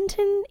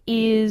 Edmonton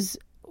is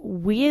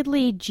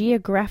weirdly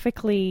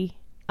geographically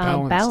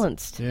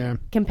balanced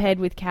compared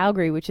with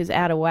Calgary, which is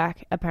out of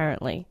whack,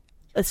 apparently.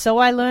 So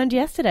I learned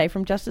yesterday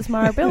from Justice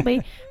Mara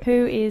Bilby,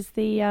 who is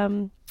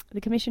the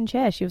commission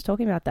chair. She was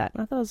talking about that.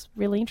 And I thought it was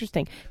really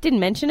interesting. Didn't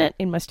mention it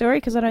in my story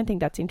because I don't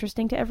think that's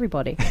interesting to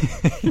everybody.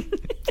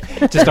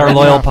 Just our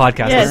loyal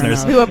podcast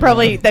listeners. Who are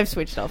probably, they've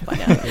switched off by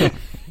now.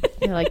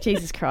 You're like,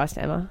 Jesus Christ,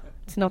 Emma.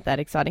 It's not that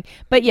exciting.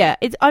 But yeah,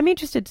 I'm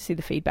interested to see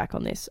the feedback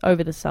on this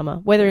over the summer,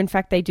 whether in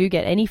fact they do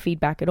get any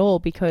feedback at all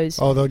because...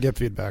 Oh, they'll get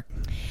feedback.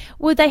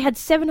 Well, they had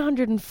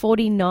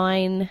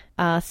 749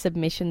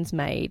 submissions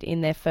made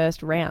in their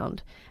first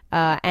round.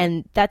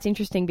 And that's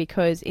interesting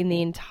because in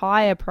the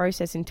entire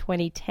process in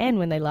 2010,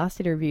 when they last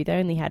did a review, they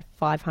only had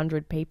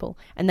 500 people.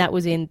 And that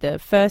was in the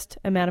first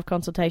amount of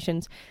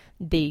consultations.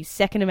 The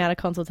second amount of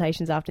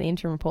consultations after the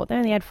interim report, they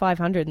only had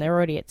 500 and they're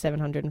already at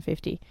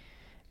 750.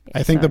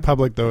 I think the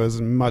public, though,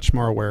 is much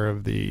more aware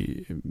of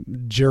the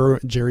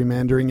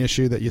gerrymandering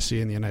issue that you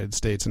see in the United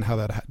States and how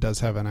that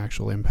does have an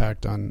actual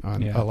impact on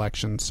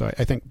elections. So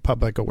I think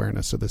public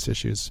awareness of this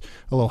issue is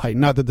a little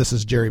heightened. Not that this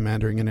is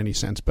gerrymandering in any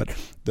sense, but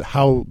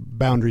how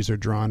boundaries are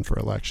drawn for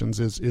elections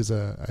is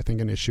I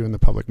think, an issue in the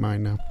public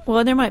mind now. Well,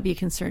 and there might be a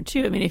concern,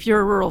 too. I mean, if you're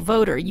a rural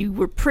voter, you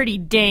were pretty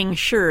dang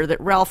sure that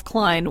Ralph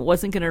Klein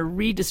wasn't going to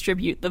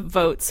redistribute the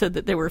vote so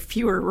that there were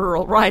fewer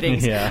rural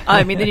ridings. Yeah.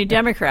 I mean, the New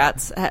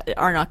Democrats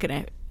are not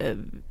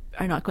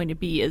going to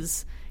be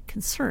as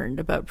concerned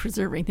about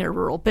preserving their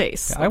rural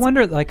base. I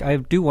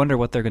do wonder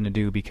what they're going to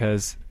do,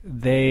 because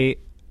they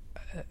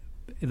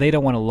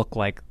don't want to look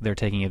like they're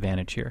taking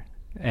advantage here.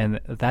 And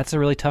that's a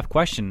really tough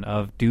question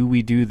of, do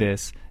we do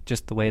this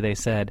just the way they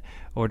said,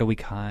 or do we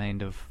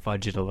kind of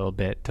fudge it a little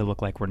bit to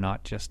look like we're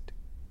not just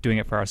doing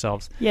it for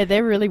ourselves? Yeah,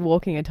 they're really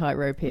walking a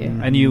tightrope here.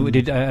 And I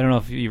don't know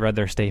if you read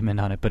their statement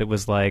on it, but it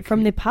was like...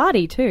 From the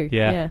party, too.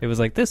 Yeah. It was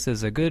like, this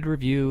is a good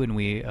review, and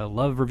we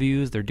love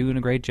reviews. They're doing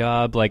a great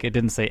job. Like, it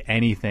didn't say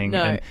anything.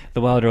 No. And the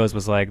Wild Rose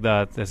was like,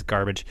 this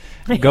garbage.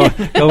 Go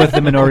with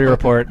the Minority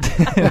Report.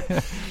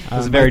 It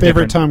was very my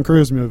favorite different. Tom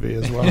Cruise movie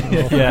as well.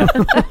 Yeah.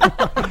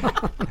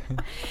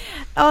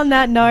 On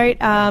that note,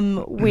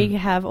 we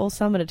have all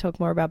summer to talk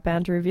more about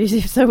boundary reviews,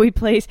 if so we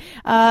please.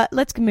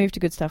 Let's move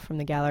to good stuff from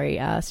the gallery.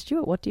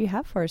 Stuart, what do you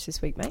have for us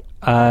this week, mate?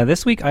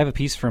 This week I have a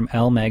piece from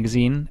Elle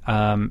Magazin.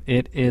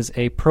 It is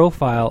a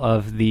profile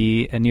of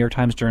the New York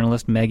Times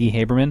journalist Maggie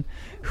Haberman,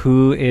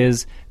 who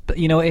is...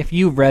 if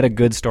you've read a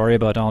good story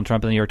about Donald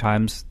Trump in the New York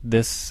Times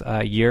this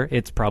year,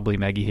 it's probably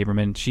Maggie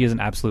Haberman. She is an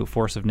absolute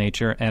force of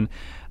nature, and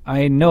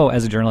I know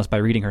as a journalist by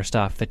reading her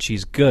stuff that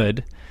she's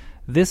good.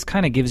 This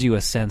kind of gives you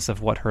a sense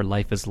of what her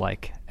life is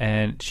like,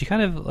 and she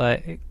kind of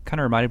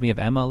reminded me of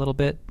Emma a little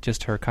bit.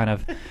 Just her kind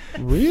of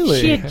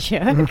really. She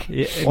a jerk.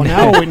 Well,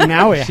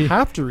 now we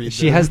have to read.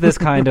 She has this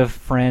kind of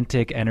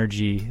frantic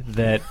energy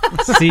that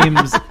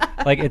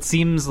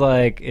seems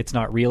like it's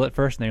not real at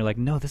first, and then you're like,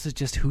 no, this is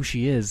just who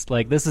she is.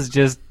 Like, this is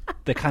just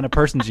the kind of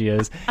person she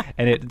is,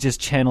 and it just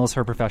channels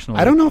her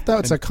professionalism. I don't know if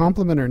that's a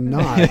compliment or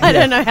not. I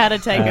don't know how to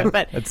take it,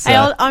 but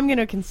I'm going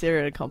to consider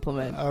it a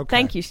compliment. Okay.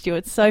 Thank you,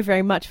 Stuart, so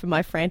very much for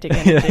my frantic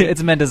energy.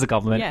 It's meant as a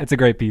compliment. Yeah. It's a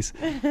great piece.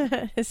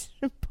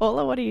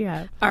 Paula, what do you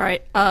have? All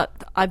right.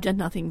 I've done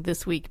nothing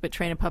this week but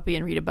train a puppy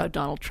and read about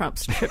Donald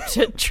Trump's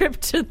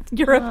trip to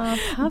Europe.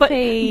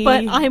 Puppy.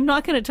 But I'm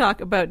not going to talk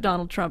about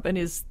Donald Trump and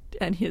his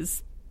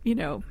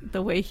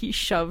the way he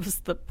shoves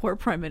the poor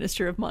Prime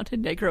Minister of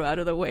Montenegro out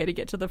of the way to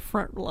get to the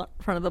front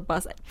of the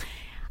bus.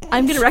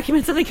 I'm going to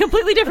recommend something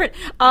completely different.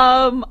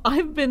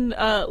 I've been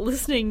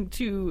listening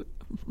to...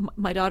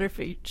 My daughter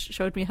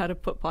showed me how to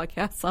put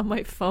podcasts on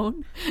my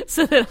phone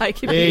so that I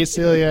could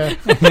Celia.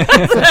 so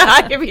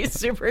that I could be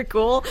super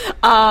cool.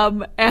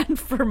 And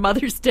for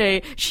Mother's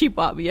Day, she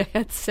bought me a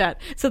headset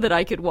so that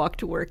I could walk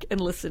to work and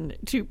listen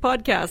to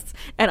podcasts.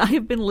 And I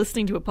have been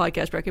listening to a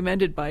podcast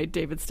recommended by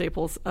David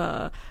Staples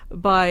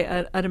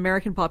by an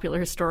American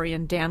popular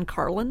historian, Dan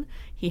Carlin.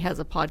 He has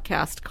a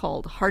podcast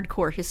called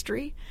Hardcore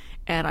History.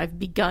 And I've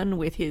begun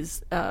with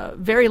his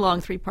very long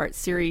 3-part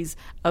series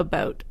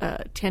about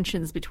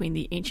tensions between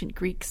the ancient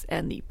Greeks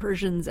and the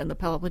Persians and the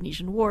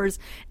Peloponnesian Wars.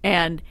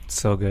 And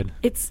so good.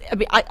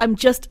 I'm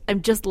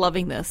just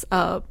loving this.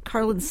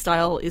 Carlin's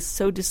style is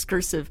so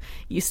discursive.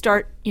 You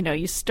start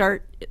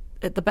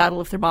at the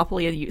Battle of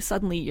Thermopylae, and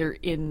suddenly you're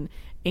in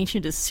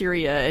ancient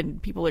Assyria, and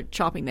people are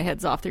chopping the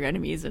heads off their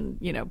enemies and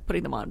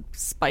putting them on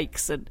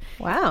spikes. And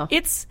wow,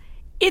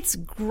 It's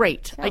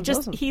great.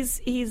 Awesome.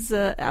 He's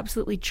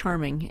absolutely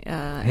charming.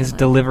 His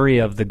delivery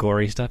of the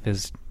gory stuff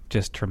is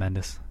just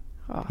tremendous.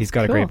 Oh, He's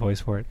got cool. a great voice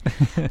for it.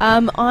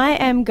 I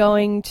am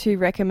going to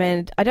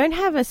recommend... I don't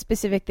have a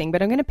specific thing,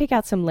 but I'm going to pick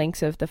out some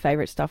links of the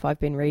favourite stuff I've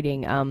been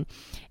reading.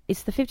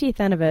 It's the 50th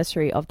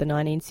anniversary of the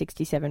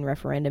 1967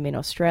 referendum in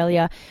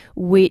Australia,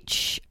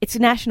 which... It's a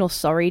National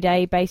Sorry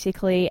Day,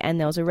 basically, and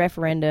there was a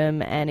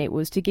referendum, and it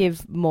was to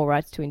give more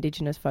rights to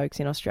Indigenous folks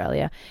in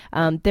Australia.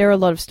 There are a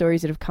lot of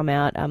stories that have come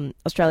out.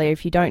 Australia,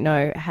 if you don't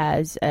know,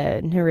 has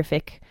a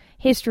horrific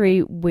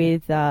history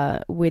with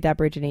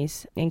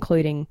Aborigines,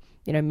 including...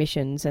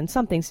 missions and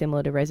something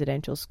similar to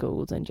residential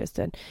schools and just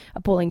an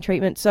appalling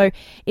treatment. So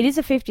it is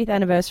a 50th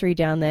anniversary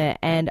down there,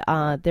 and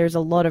there's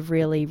a lot of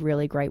really,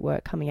 really great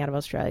work coming out of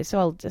Australia. So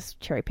I'll just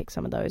cherry pick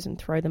some of those and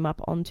throw them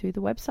up onto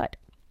the website.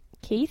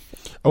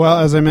 Keith? Well,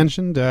 as I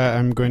mentioned,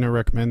 I'm going to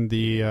recommend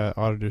the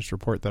auditor's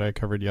report that I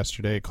covered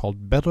yesterday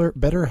called Better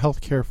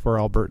Healthcare for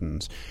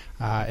Albertans.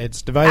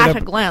 It's divided at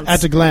up... a glance.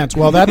 At a glance.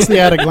 Well, that's the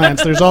at a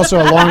glance. There's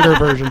also a longer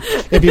version.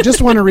 If you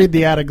just want to read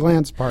the at a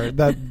glance part,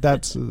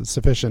 that's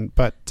sufficient.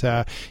 But,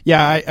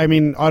 I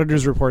mean,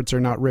 auditors' reports are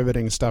not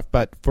riveting stuff,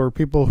 but for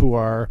people who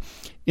are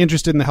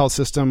interested in the health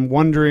system,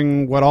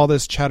 wondering what all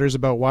this chatters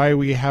about, why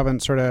we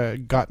haven't sort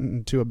of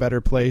gotten to a better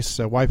place,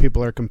 why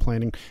people are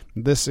complaining,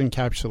 this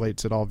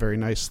encapsulates it all very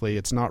nicely.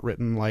 It's not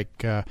written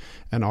like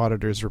an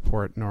auditor's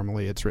report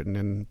normally. It's written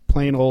in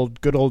plain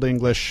good old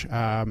English,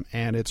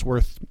 and it's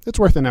worth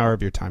an hour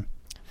of your time.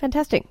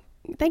 Fantastic.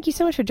 thank you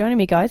so much for joining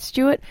me, guys.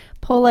 Stuart,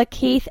 Paula,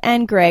 Keith,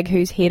 and Greg,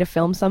 who's here to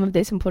film some of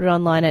this and put it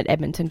online at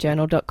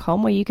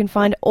edmontonjournal.com, where you can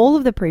find all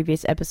of the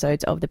previous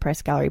episodes of the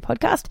Press Gallery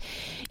podcast.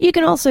 You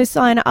can also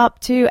sign up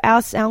to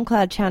our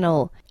SoundCloud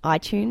channel,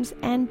 iTunes,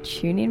 and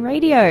TuneIn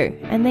Radio.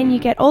 And then you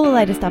get all the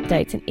latest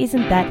updates, and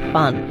isn't that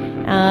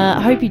fun?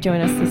 I hope you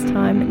join us this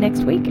time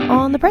next week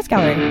on the Press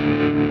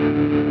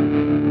Gallery.